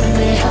part of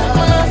me,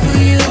 my love for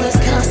you is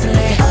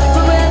constantly,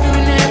 forever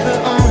and ever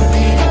on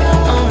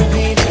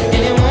repeat,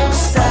 and it won't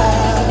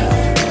stop.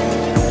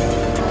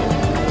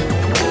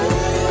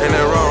 Ain't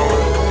that wrong?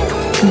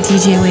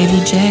 DJ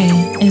Wavy J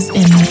is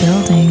in the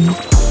building.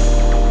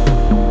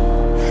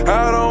 I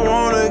don't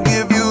wanna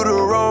give you the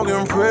wrong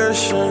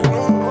impression.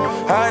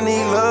 I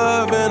need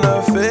love and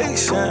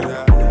affection,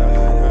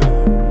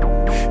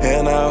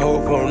 and I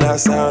hope I'm not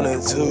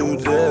sounding too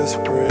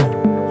desperate.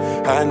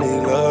 I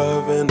need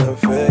love and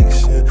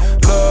affection.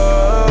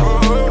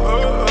 Love,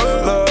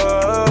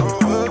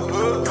 love,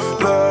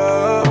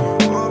 love,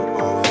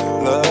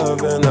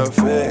 love and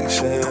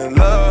affection.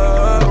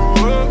 Love,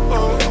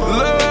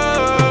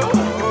 love,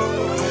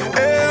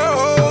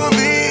 L-O-V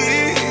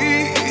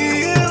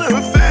and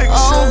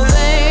affection. Oh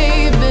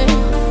baby,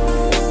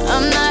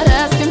 I'm not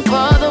asking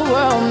for the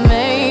world,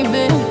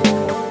 maybe.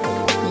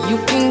 You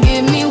can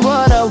give me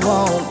what I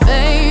want,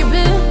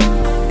 baby.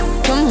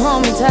 Come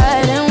hold me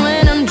tight, and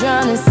when I'm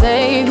drowning,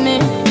 save me.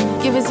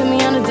 Give it to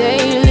me on a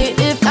daily.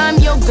 If I'm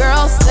your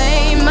girl,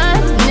 say my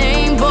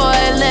name,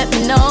 boy. Let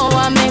me know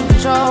I'm in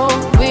control.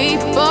 We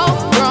both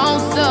grown,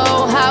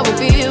 so how we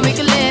feel, we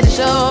can let it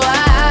show.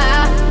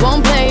 I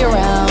won't play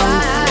around.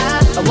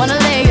 I wanna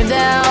lay you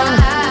down.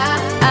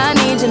 I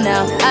need you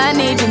now. I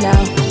need you now.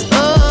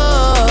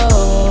 Oh.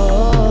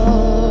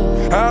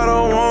 I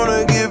don't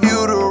wanna give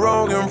you the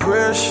wrong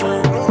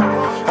impression.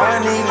 I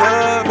need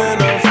love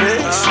and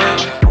affection,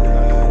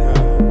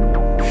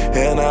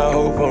 and I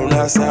hope I'm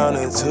not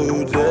sounding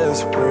too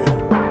desperate.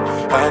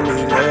 I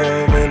need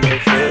love and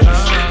affection.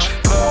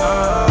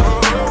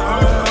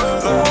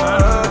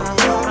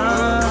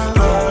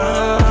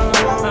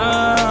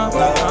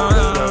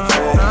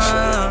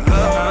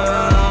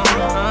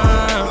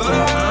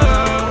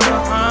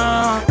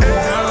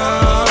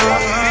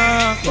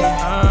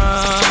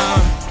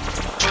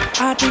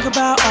 I think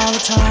about all the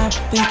time.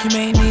 Think you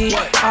may need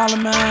all of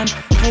mine.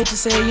 Hate to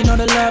say, you know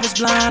that love is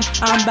blind.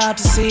 I'm about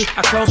to see.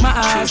 I close my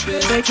eyes.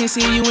 They can't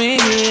see you in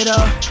here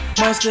though.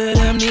 Most of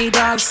them need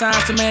dollar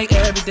signs to make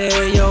every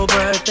day your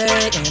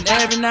birthday and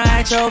every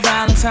night your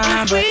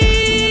Valentine. But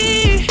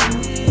we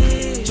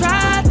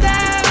tried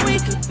that we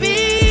could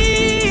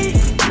be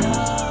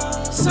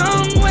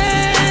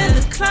somewhere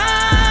the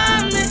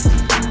climate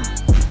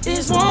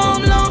is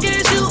warm long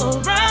as you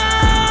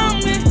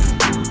around me.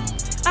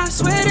 I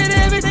swear that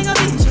everything will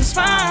be just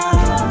fine.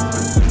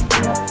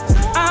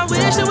 I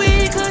wish that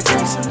we could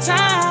take some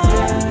time.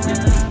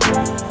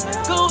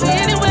 Go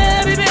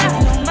anywhere, baby, I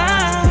don't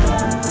mind.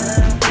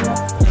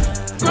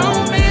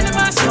 Grown man in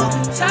my suit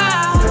and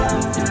tie.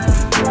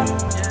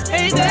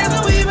 Hey, there's no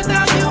we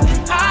without you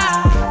and I.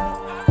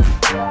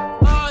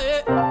 Oh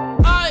yeah,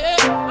 oh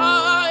yeah,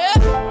 oh yeah.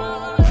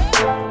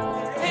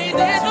 Hey,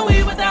 there's no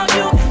we without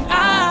you and I.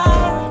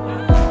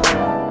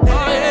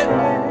 Oh yeah,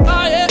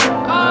 oh yeah,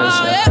 oh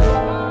yeah.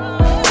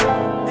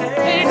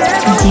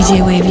 DJ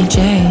Wavy J.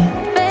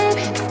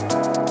 Baby,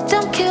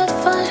 don't kill the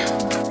fun.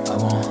 I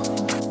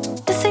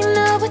won't. This ain't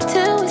over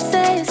till we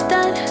say it's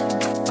done.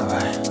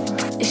 Alright.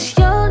 It's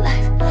your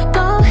life.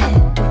 Go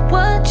ahead, do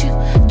what you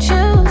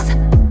choose.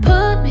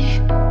 Put me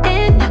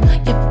in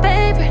your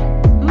favorite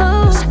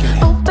mood.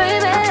 Oh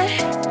baby,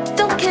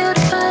 don't kill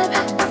the vibe.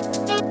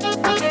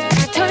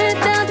 Turn it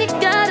down, you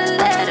gotta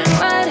let it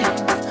ride.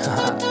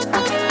 I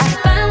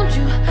found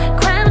you,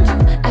 crowned you,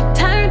 I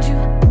turned you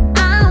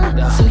on.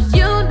 So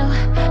you know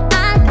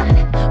I got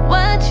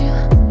what you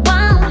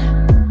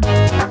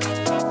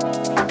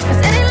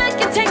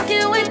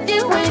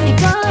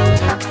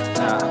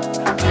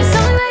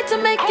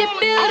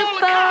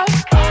beautiful.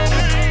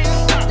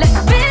 Let's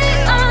be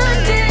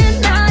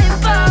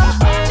undeniable.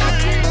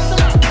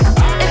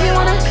 If you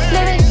wanna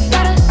live it,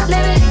 gotta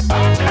live it.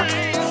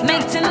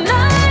 Make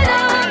tonight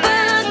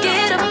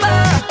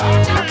unforgettable.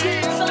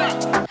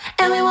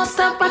 And we won't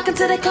stop rocking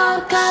till they call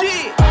the cops.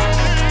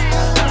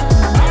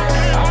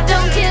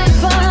 Don't give a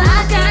fuck,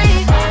 I got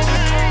it.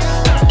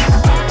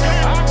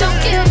 Don't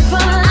give a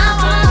fuck, I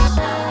won't.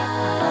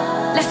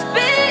 Let's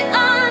be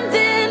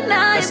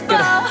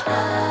undeniable.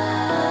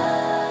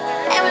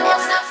 And we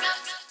won't stop.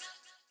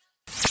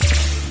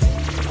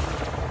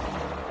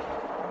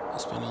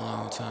 It's been a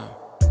long time.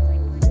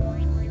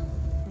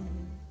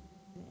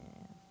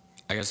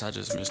 I guess I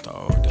just missed the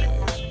old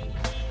days.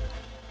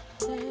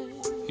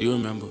 You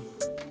remember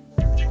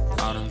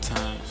all them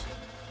times?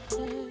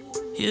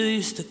 You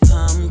used to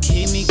come,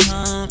 keep me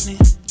company.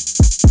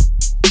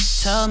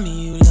 Tell me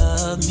you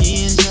love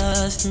me and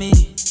just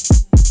me.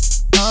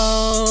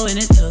 Oh, and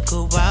it took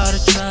a while to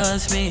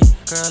trust me.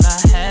 Girl, I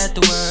had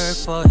to work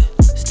for it.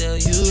 Still,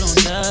 you don't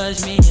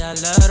judge me. I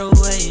love the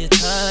way you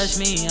touch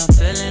me. I'm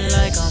feeling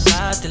like I'm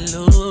about to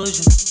lose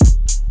you.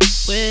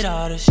 With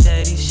all the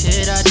shady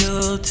shit I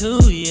do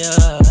to ya.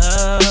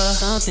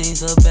 Some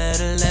things are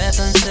better left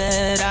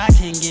unsaid. I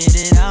can't get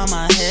it out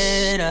my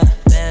head.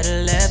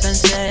 Better left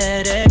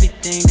unsaid.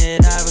 Everything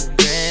that I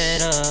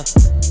regret.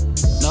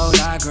 No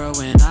lie, girl,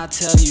 when I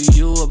tell you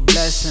you a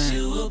blessing.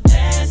 You a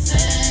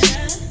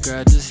blessing.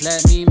 Girl, just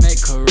let me make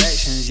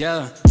corrections,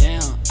 yeah.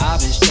 Damn, I've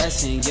been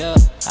stressing, yeah.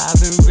 I've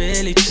been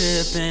really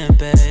tripping,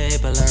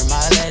 babe. I learned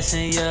my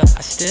lesson, yeah.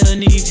 I still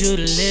need you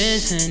to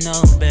listen,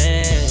 oh,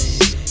 babe.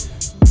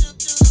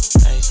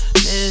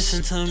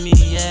 Listen to me,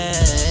 yeah,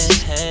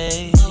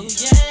 hey.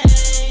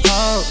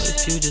 Oh,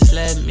 if you just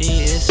let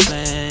me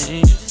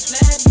explain.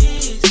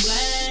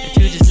 If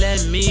you just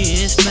let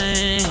me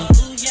explain,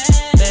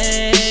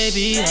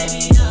 baby,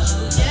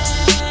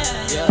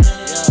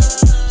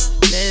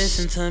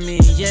 listen to me,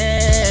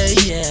 yeah,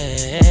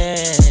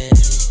 yeah.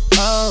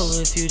 Oh,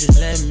 if you just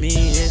let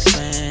me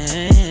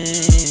explain.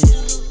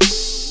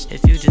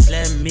 If you just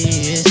let me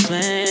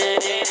explain.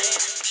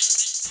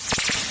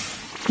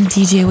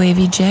 DJ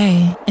Wavy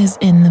J is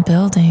in the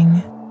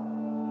building.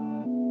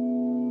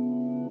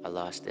 I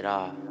lost it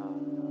all.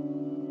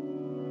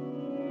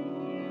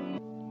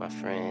 My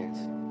friends,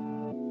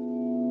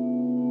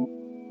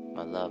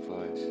 my loved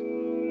ones.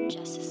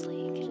 Justice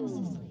League.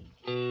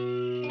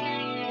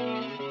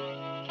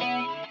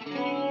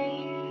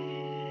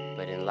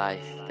 But in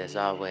life, there's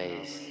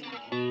always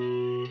a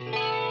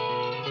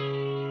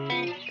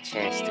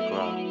chance to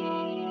grow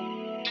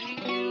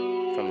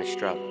from the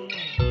struggle,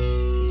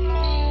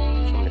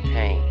 from the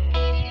pain,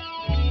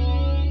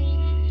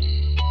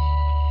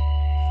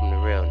 from the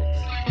realness.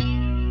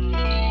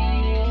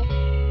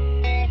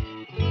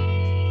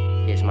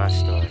 Here's my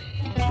story,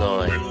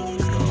 Lloyd.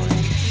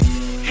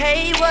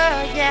 Hey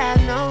world, yeah, I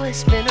know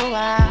it's been a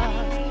while.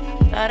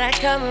 Thought I'd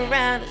come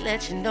around and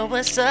let you know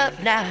what's up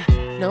now.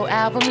 No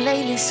album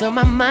lately, so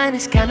my mind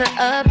is kinda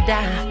up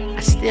down. I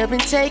still been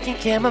taking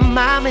care of my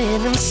mama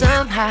and them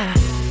somehow.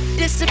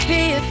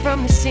 Disappeared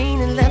from the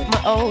scene and left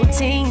my old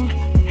team.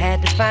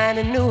 Had to find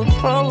a new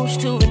approach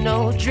to an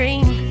old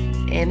dream.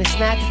 And it's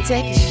not to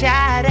take a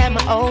shot at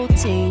my old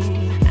team.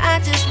 I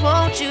just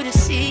want you to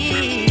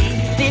see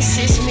this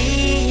is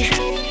me.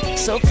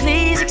 So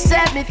please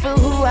accept me for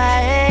who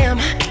I am.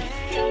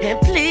 And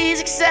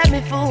please accept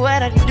me for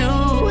what I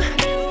do.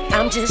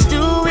 I'm just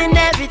doing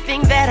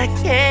everything that I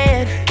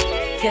can.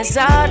 Cause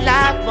all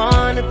I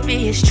wanna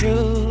be is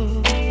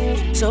true.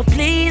 So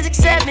please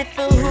accept me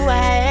for who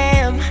I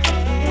am.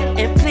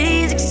 And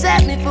please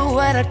accept me for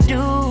what I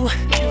do.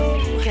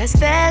 Cause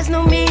there's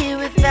no me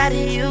without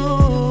you.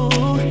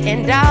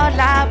 And all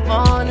I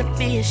wanna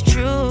be is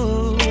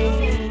true.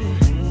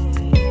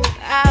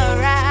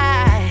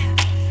 Alright.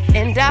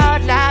 And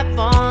all I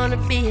wanna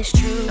be is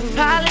true.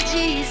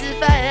 Apologies if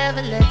I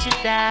ever let you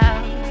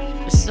down.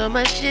 But so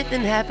much shit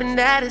done happened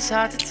that it's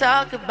hard to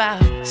talk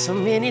about. So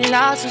many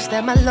lawsuits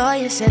that my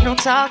lawyer said don't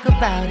talk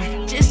about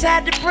it. Just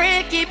had to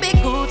pray, keep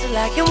it cool till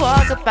I can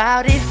walk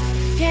about it.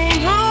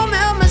 Came home,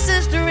 helped my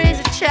sister raise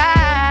a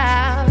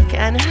child.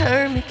 Kinda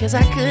hurt me cause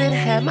I could've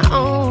had my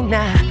own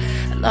now.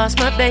 I lost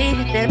my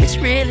baby, damn it's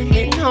really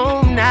hitting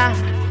home now.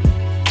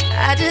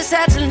 I just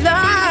had to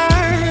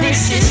learn,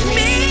 this is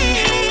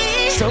me.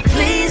 So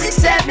please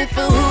accept me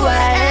for who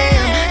I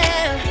am.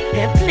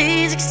 And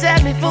please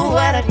accept me for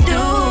what I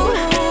do.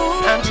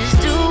 I'm just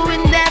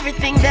doing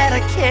everything that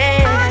I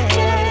can.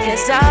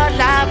 Cause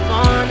all I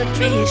wanna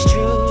be is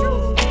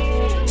true.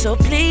 So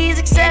please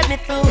accept me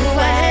for who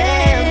I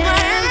am.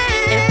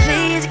 And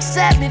please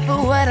accept me for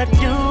what I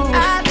do.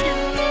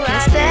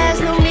 Cause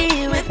there's no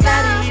me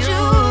without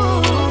you.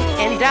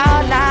 And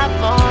all I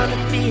wanna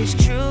be is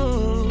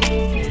true.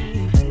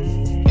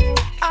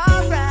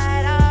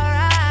 Alright.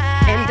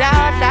 And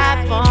all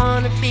I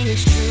wanna be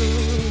is true.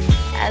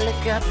 I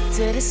look up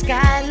to the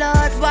sky,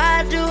 Lord,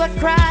 why do I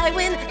cry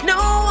when no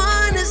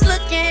one is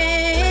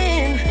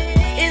looking?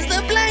 Is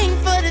the blame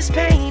for this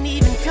pain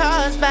even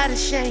caused by the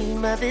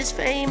shame of this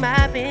fame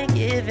I've been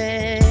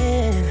given?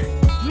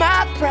 My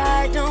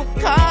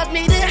caused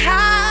me to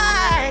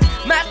hide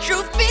my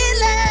true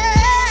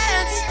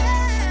feelings.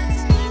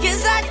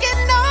 'Cause I can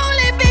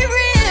only be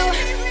real.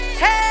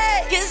 Hey,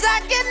 'cause I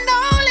can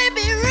only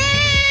be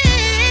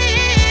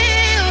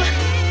real.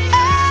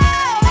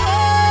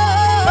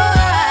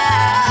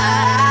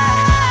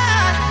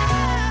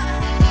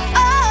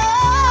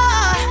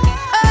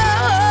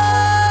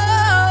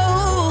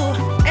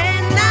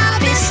 And now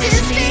this is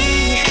me.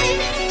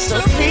 So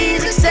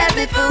please accept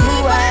me for who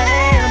I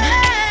am.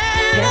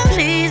 And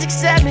please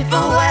accept me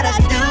for what I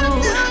do.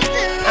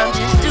 I'm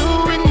just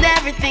doing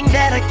everything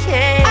that I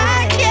can.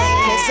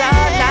 'Cause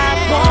all I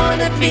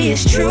wanna be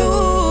is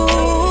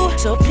true.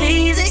 So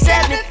please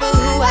accept me for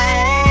who I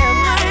am.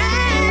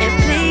 And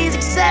please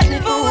accept me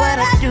for what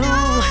I do.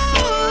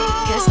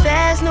 'Cause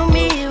there's no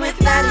me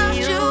without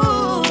you.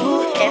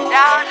 And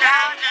all I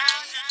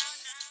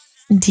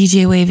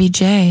DJ Wavy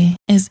J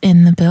is in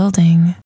the building.